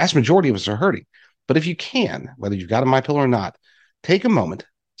 Vast majority of us are hurting. But if you can, whether you've got a MyPillow or not, take a moment,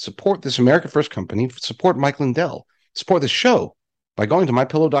 support this America First company, support Mike Lindell, support the show by going to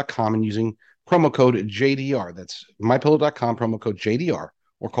mypillow.com and using promo code JDR. That's mypillow.com, promo code JDR,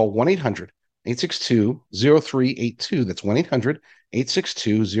 or call 1-800-862-0382. That's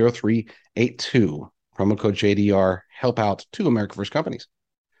 1-800-862-0382. Promo code JDR. Help out two America First companies.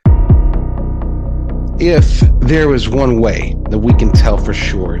 If there was one way that we can tell for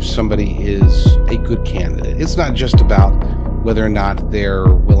sure if somebody is a good candidate, it's not just about whether or not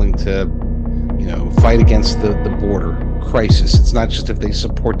they're willing to, fight against the border crisis. It's not just if they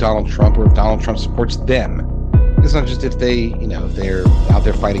support Donald Trump or if Donald Trump supports them. It's not just if they, if they're out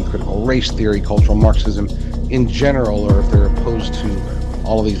there fighting critical race theory, cultural Marxism in general, or if they're opposed to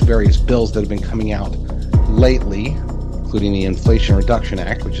all of these various bills that have been coming out lately, including the Inflation Reduction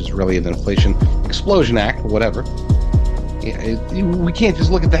Act, which is really an Inflation Explosion Act, whatever. We can't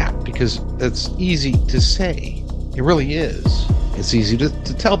just look at that because that's easy to say. It really is. It's easy to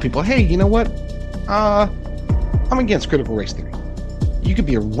tell people, hey, you know what? I'm against critical race theory. You could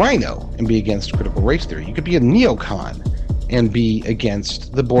be a rhino and be against critical race theory. You could be a neocon and be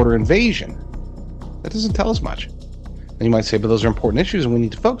against the border invasion. That doesn't tell us much. And you might say, but those are important issues and we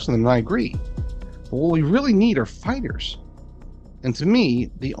need to focus on them, and I agree. But what we really need are fighters. And to me,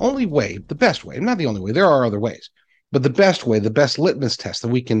 the only way, the best way, not the only way, there are other ways, but the best way, the best litmus test that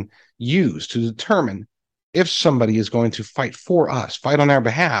we can use to determine if somebody is going to fight for us, fight on our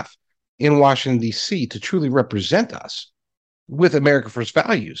behalf in Washington, D.C. to truly represent us, with America First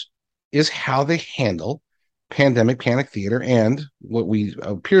values is how they handle pandemic panic theater and what we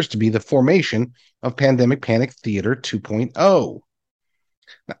appears to be the formation of pandemic panic theater 2.0.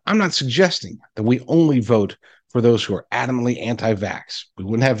 Now, I'm not suggesting that we only vote for those who are adamantly anti-vax. We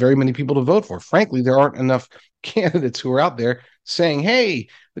wouldn't have very many people to vote for. Frankly, there aren't enough candidates who are out there saying, hey,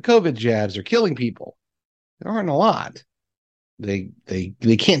 the COVID jabs are killing people. There aren't a lot. They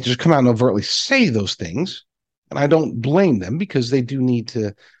can't just come out and overtly say those things. And I don't blame them, because they do need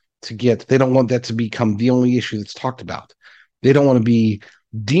to get, they don't want that to become the only issue that's talked about. They don't want to be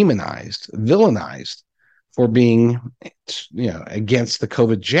demonized, villainized for being, against the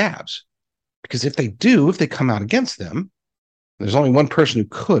COVID jabs. Because if they come out against them, there's only one person who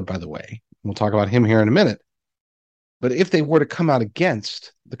could, by the way. We'll talk about him here in a minute. But if they were to come out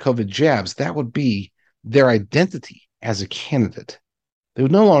against the COVID jabs, that would be their identity as a candidate. They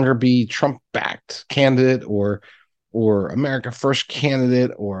would no longer be Trump-backed candidate or America First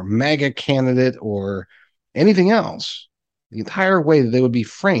candidate or MAGA candidate or anything else. The entire way that they would be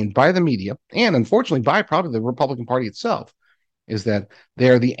framed by the media, and unfortunately by probably the Republican Party itself, is that they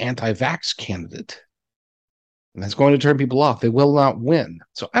are the anti-vax candidate. And that's going to turn people off. They will not win.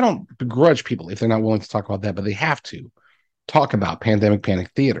 So I don't begrudge people if they're not willing to talk about that, but they have to talk about pandemic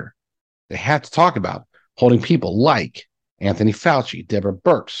panic theater. They have to talk about holding people like Anthony Fauci, Deborah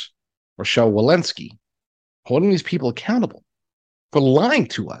Birx, Rochelle Walensky, holding these people accountable for lying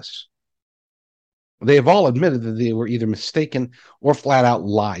to us. They have all admitted that they were either mistaken or flat out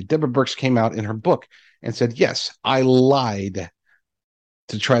lied. Deborah Birx came out in her book and said, yes, I lied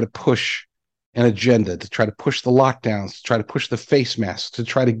to try to push an agenda, to try to push the lockdowns, to try to push the face masks, to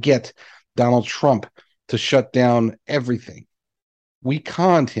try to get Donald Trump to shut down everything. We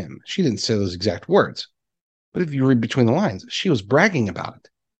conned him. She didn't say those exact words. But if you read between the lines, she was bragging about it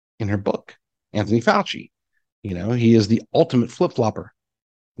in her book. Anthony Fauci, he is the ultimate flip-flopper.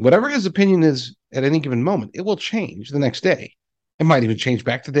 Whatever his opinion is at any given moment, it will change the next day. It might even change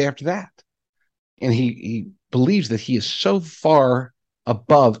back the day after that. And he believes that he is so far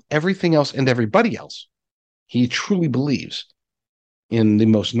above everything else and everybody else. He truly believes in the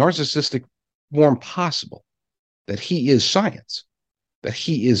most narcissistic form possible that he is science, that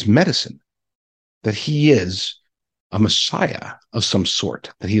he is medicine, that he is a messiah of some sort,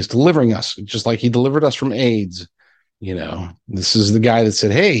 that he is delivering us, just like he delivered us from AIDS. This is the guy that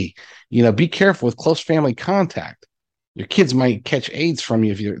said, hey, be careful with close family contact. Your kids might catch AIDS from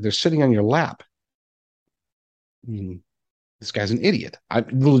you if they're sitting on your lap. This guy's an idiot. I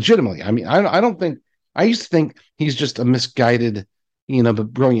don't think, I used to think he's just a misguided,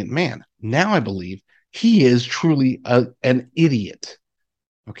 but brilliant man. Now I believe he is truly an idiot.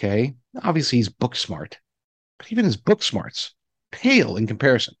 Okay. Obviously he's book smart, but even his book smarts pale in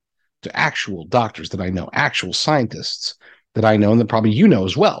comparison to actual doctors that I know, actual scientists that I know, and that probably you know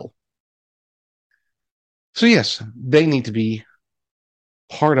as well. So yes, they need to be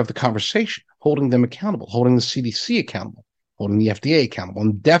part of the conversation, holding them accountable, holding the CDC accountable, holding the FDA accountable,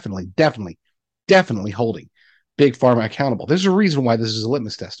 and definitely holding Big Pharma accountable. There's a reason why this is a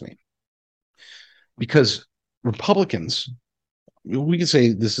litmus test to me. Because Republicans, we can say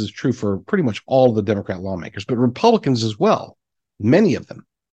this is true for pretty much all the Democrat lawmakers, but Republicans as well, many of them,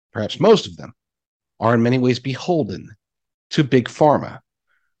 perhaps most of them, are in many ways beholden to Big Pharma.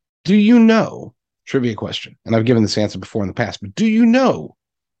 Do you know, trivia question, and I've given this answer before in the past, but do you know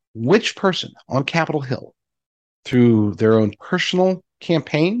which person on Capitol Hill, through their own personal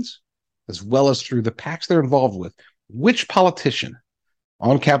campaigns, as well as through the PACs they're involved with, which politician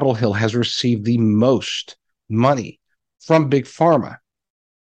on Capitol Hill has received the most money from Big Pharma?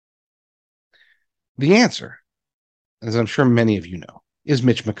 The answer, as I'm sure many of you know, is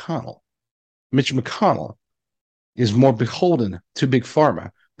Mitch McConnell. Mitch McConnell is more beholden to Big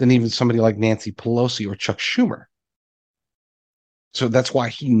Pharma than even somebody like Nancy Pelosi or Chuck Schumer. So that's why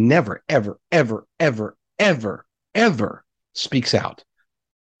he never, ever, ever, ever, ever, ever speaks out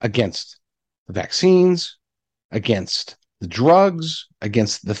against the vaccines, against the drugs,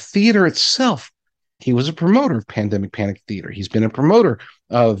 against the theater itself. He was a promoter of pandemic panic theater. He's been a promoter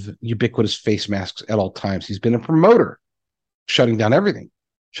of ubiquitous face masks at all times. He's been a promoter shutting down everything,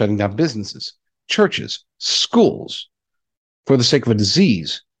 shutting down businesses, churches, schools, for the sake of a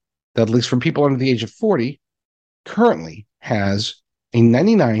disease that, at least for people under the age of 40, currently has a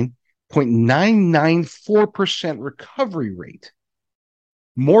 99.994% recovery rate.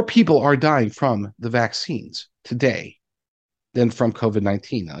 More people are dying from the vaccines today than from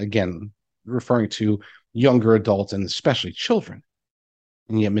COVID-19. Again, referring to younger adults and especially children.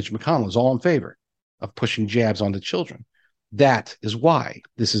 And yet Mitch McConnell is all in favor of pushing jabs onto children. That is why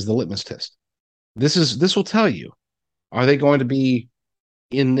this is the litmus test. This will tell you Are they going to be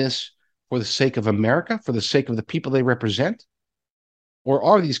in this for the sake of America, for the sake of the people they represent? Or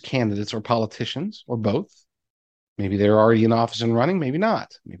are these candidates or politicians or both? Maybe they're already in office and running, maybe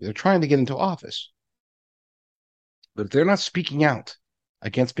not. Maybe they're trying to get into office. But if they're not speaking out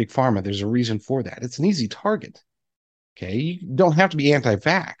against Big Pharma, there's a reason for that. It's an easy target. Okay, you don't have to be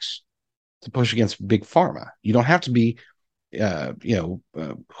anti-vax to push against Big Pharma. You don't have to be,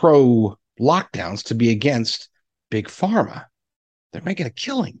 pro lockdowns to be against Big Pharma. They're making a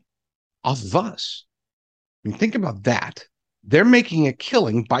killing off of us. I mean, think about that. They're making a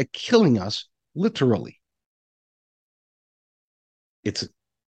killing by killing us literally. It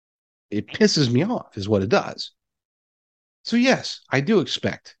pisses me off, is what it does. So yes, I do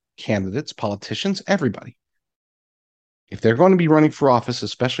expect candidates, politicians, everybody, if they're going to be running for office,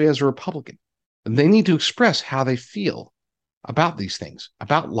 especially as a Republican, they need to express how they feel about these things,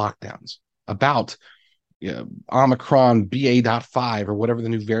 about lockdowns, about Omicron BA.5 or whatever the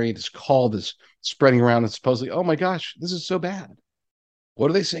new variant is called is spreading around and supposedly, oh my gosh, this is so bad. What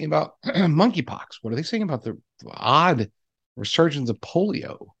are they saying about monkeypox? What are they saying about the odd resurgence of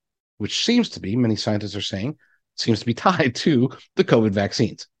polio, which seems to be, many scientists are saying, seems to be tied to the COVID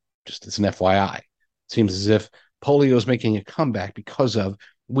vaccines. Just as an FYI. It seems as if polio is making a comeback because of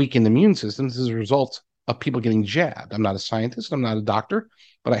weakened immune systems as a result of people getting jabbed. I'm not a scientist, I'm not a doctor,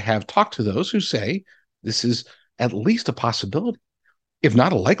 but I have talked to those who say this is at least a possibility, if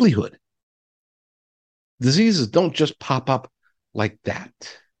not a likelihood. Diseases don't just pop up like that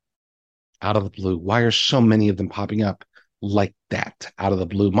out of the blue. Why are so many of them popping up like that out of the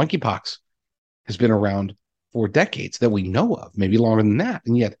blue? Monkeypox has been around for decades that we know of, maybe longer than that.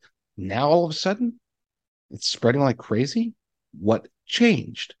 And yet now all of a sudden it's spreading like crazy. What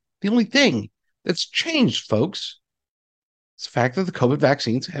changed? The only thing that's changed, folks, is the fact that the COVID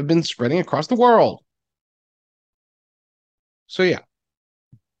vaccines have been spreading across the world. So yeah,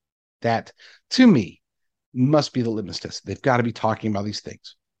 that to me must be the litmus test. They've got to be talking about these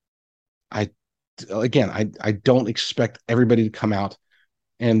things. I don't expect everybody to come out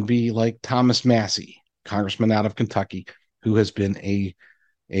and be like Thomas Massey, congressman out of Kentucky, who has been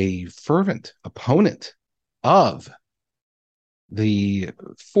a fervent opponent of the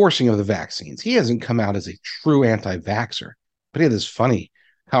forcing of the vaccines. He hasn't come out as a true anti-vaxxer, but he had this funny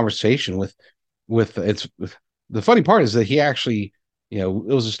conversation with the funny part is that he actually, it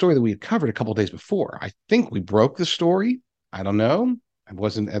was a story that we had covered a couple of days before. I think we broke the story. I don't know. I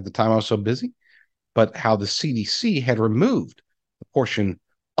wasn't at the time. I was so busy. But how the CDC had removed the portion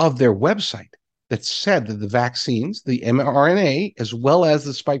of their website that said that the vaccines, the mRNA, as well as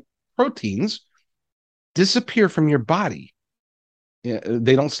the spike proteins, disappear from your body.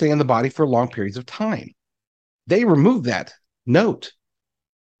 They don't stay in the body for long periods of time. They removed that note.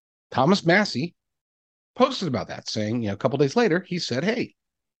 Thomas Massey posted about that, saying, a couple days later, he said, hey,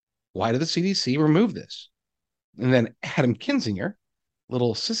 why did the CDC remove this? And then Adam Kinzinger,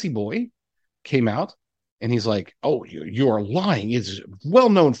 little sissy boy, came out and he's like, oh, you are lying. It's a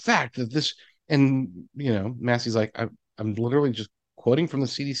well-known fact that this, and, Massey's like, I'm literally just quoting from the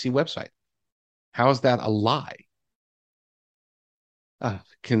CDC website. How is that a lie?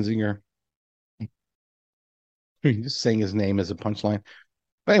 Kinzinger. Just saying his name as a punchline.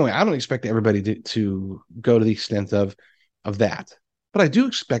 But anyway, I don't expect everybody to go to the extent of that. But I do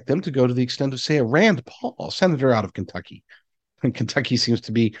expect them to go to the extent of, say, a Rand Paul, senator out of Kentucky. And Kentucky seems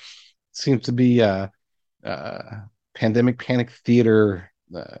to be pandemic panic theater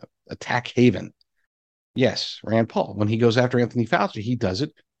attack haven. Yes, Rand Paul. When he goes after Anthony Fauci, he does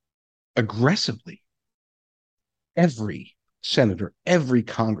it aggressively. Every senator, every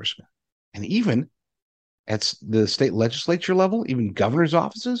congressman, and even at the state legislature level, even governor's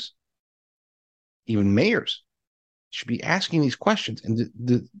offices, even mayors should be asking these questions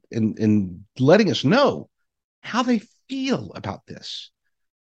and letting us know how they feel about this.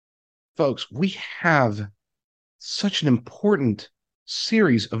 Folks, we have such an important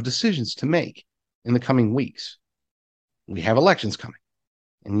series of decisions to make in the coming weeks. We have elections coming.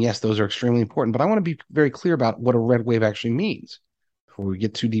 And yes, those are extremely important, but I want to be very clear about what a red wave actually means before we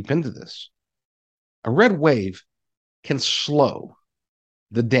get too deep into this. A red wave can slow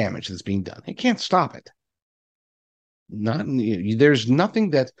the damage that's being done. It can't stop it. There's nothing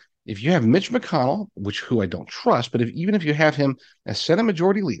that, if you have Mitch McConnell, who I don't trust, but even if you have him as Senate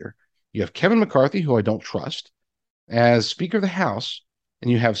Majority Leader, you have Kevin McCarthy, who I don't trust, as Speaker of the House, and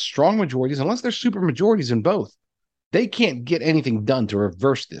you have strong majorities, unless there's super majorities in both, they can't get anything done to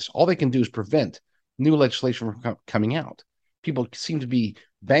reverse this. All they can do is prevent new legislation from coming out. People seem to be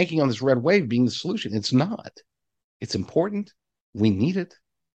banking on this red wave being the solution. It's not. It's important. We need it.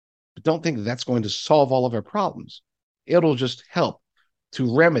 But don't think that that's going to solve all of our problems. it'll just help to it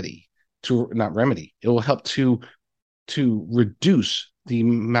will help to reduce the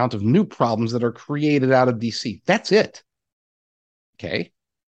amount of new problems that are created out of DC. That's it. Okay.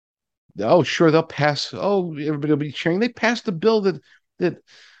 Oh, sure, they'll pass. Oh, everybody will be cheering. They passed the bill that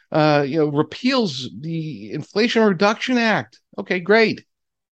repeals the Inflation Reduction Act. Okay, great.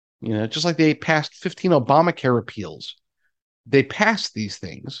 Just like they passed 15 Obamacare repeals. They passed these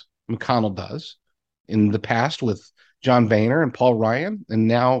things. McConnell does in the past with John Boehner and Paul Ryan, and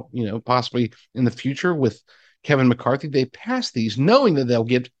now, possibly in the future with Kevin McCarthy. They pass these knowing that they'll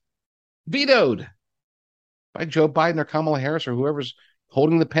get vetoed by Joe Biden or Kamala Harris or whoever's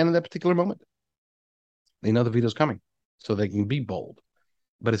holding the pen at that particular moment. They know the veto's coming, so they can be bold.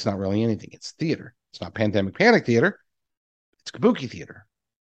 But it's not really anything. It's theater. It's not pandemic panic theater. It's kabuki theater.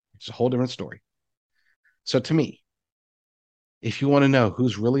 It's a whole different story. So to me, if you want to know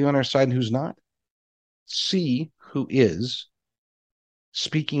who's really on our side and who's not, see who is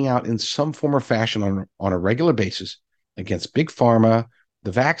speaking out in some form or fashion on a regular basis against big pharma,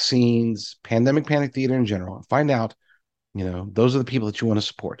 the vaccines, pandemic panic theater in general, and find out, those are the people that you want to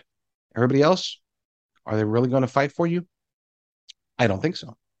support. Everybody else, are they really going to fight for you? I don't think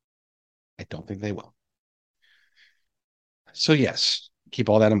so. I don't think they will. So yes, keep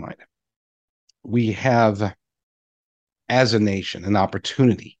all that in mind. We have, as a nation, an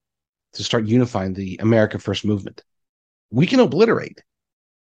opportunity to start unifying the America First movement. We can obliterate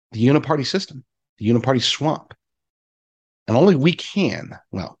the Uniparty system, the Uniparty swamp. And only we can.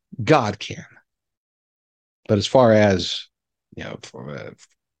 Well, God can. But as far as,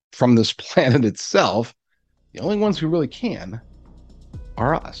 from this planet itself, the only ones who really can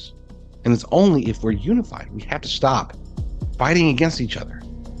are us. And it's only if we're unified. We have to stop fighting against each other.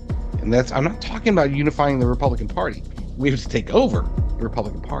 And I'm not talking about unifying the Republican Party. We have to take over the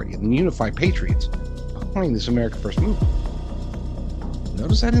Republican Party and unify patriots behind this America First movement.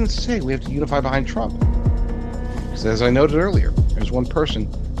 Notice I didn't say we have to unify behind Trump. Because as I noted earlier, there's one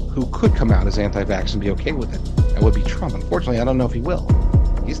person who could come out as anti-vax and be okay with it. That would be Trump. Unfortunately, I don't know if he will.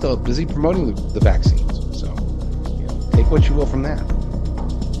 He's still busy promoting the vaccines. So, take what you will from that.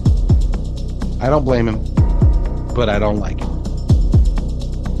 I don't blame him, but I don't like him.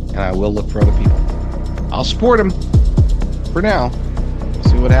 And I will look for other people. I'll support him for now. We'll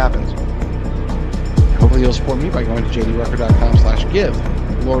see what happens. Hopefully you'll support me by going to jdrucker.com/give.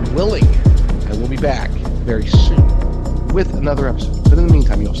 Lord willing, I will be back very soon with another episode. But in the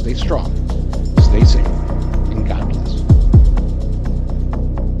meantime, you'll stay strong, stay safe, and God bless.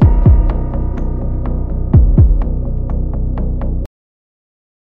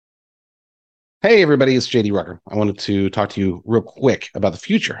 Hey everybody, it's JD Rucker. I wanted to talk to you real quick about the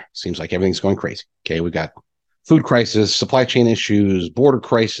future. Seems like everything's going crazy. Okay, we've got food crisis, supply chain issues, border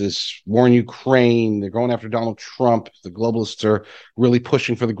crisis, war in Ukraine. They're going after Donald Trump. The globalists are really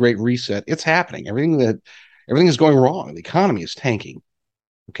pushing for the Great Reset. It's happening. Everything is going wrong. The economy is tanking.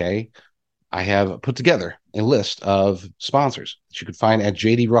 Okay, I have put together a list of sponsors that you can find at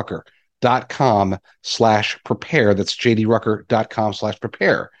jdrucker.com/prepare. That's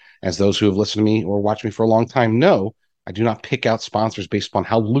jdrucker.com/prepare. As those who have listened to me or watched me for a long time know, I do not pick out sponsors based upon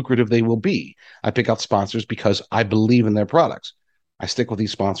how lucrative they will be. I pick out sponsors because I believe in their products. I stick with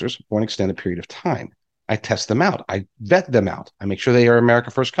these sponsors for an extended period of time. I test them out. I vet them out. I make sure they are America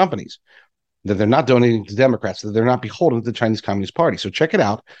First companies, that they're not donating to Democrats, that they're not beholden to the Chinese Communist Party. So check it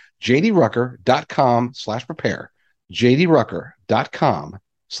out, jdrucker.com/prepare,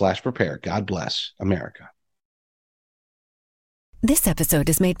 jdrucker.com/prepare. God bless America. This episode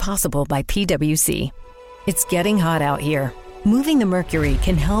is made possible by PwC. It's getting hot out here. Moving the mercury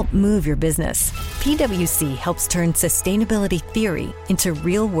can help move your business. PwC helps turn sustainability theory into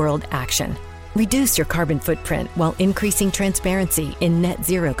real-world action. Reduce your carbon footprint while increasing transparency in net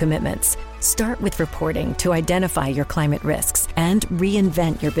zero commitments. Start with reporting to identify your climate risks and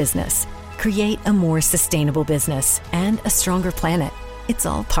reinvent your business. Create a more sustainable business and a stronger planet. It's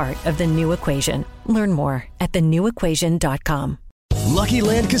all part of The New Equation. Learn more at thenewequation.com. Lucky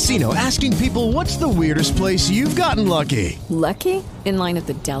Land Casino, asking people, what's the weirdest place you've gotten lucky? Lucky? In line at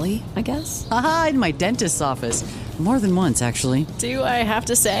the deli, I guess? Aha, in my dentist's office. More than once, actually. Do I have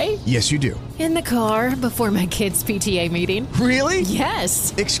to say? Yes, you do. In the car before my kids' PTA meeting. Really?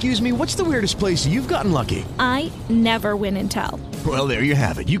 Yes. Excuse me, what's the weirdest place you've gotten lucky? I never win and tell. Well, there you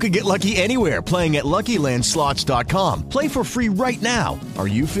have it. You can get lucky anywhere, playing at LuckyLandSlots.com. Play for free right now. Are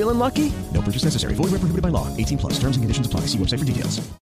you feeling lucky? No purchase necessary. Void where prohibited by law. 18+. Terms and conditions apply. See website for details.